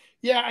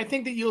 Yeah, I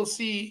think that you'll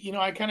see,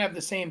 I kind of have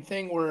the same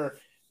thing where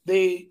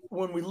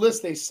when we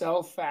list, they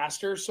sell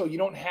faster. So you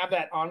don't have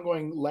that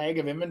ongoing lag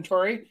of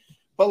inventory.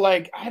 But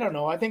like, I don't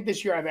know. I think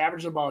this year I've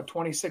averaged about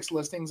 26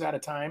 listings at a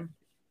time.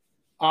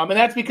 And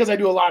that's because I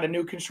do a lot of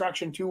new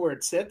construction too, where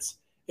it sits.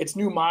 It's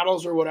new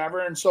models or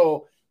whatever. And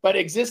so, but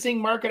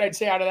existing market, I'd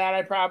say out of that,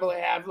 I probably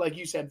have, like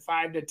you said,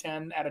 5 to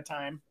 10 at a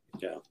time.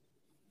 Yeah.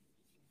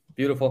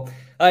 Beautiful.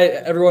 All right,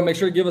 everyone, make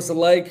sure to give us a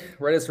like,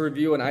 write us a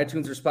review on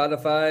iTunes or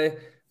Spotify.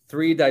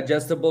 3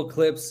 digestible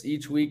clips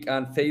each week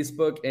on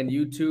Facebook and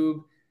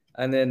YouTube.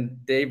 And then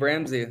Dave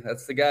Ramsey,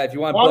 that's the guy. If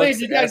you want books,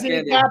 you guys need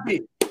a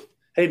copy.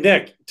 Hey,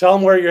 Nick, tell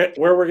them where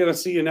we're going to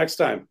see you next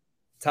time.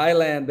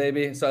 Thailand,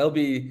 baby. So it'll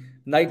be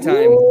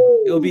nighttime. Whoa.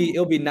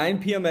 It'll be 9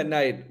 p.m. at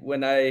night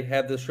when I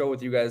have this show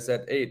with you guys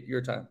at 8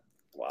 your time.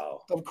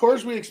 Wow. Of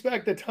course, we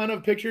expect a ton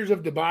of pictures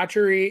of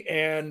debauchery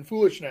and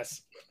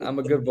foolishness. I'm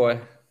a good boy.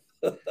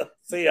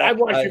 See ya. I've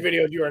watched Bye. your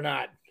videos. You are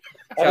not.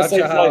 Have a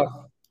safe flight.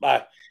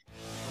 Bye.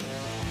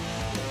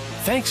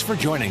 Thanks for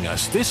joining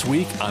us this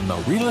week on the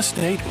Real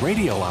Estate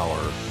Radio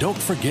Hour. Don't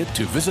forget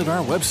to visit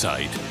our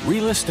website,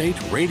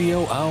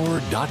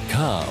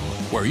 realestateradiohour.com,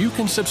 where you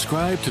can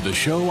subscribe to the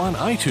show on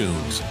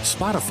iTunes,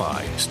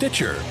 Spotify,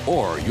 Stitcher,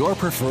 or your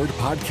preferred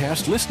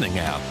podcast listening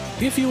app.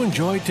 If you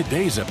enjoyed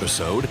today's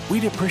episode,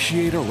 we'd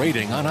appreciate a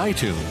rating on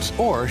iTunes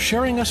or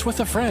sharing us with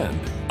a friend.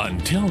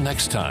 Until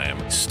next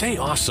time, stay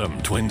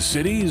awesome, Twin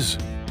Cities.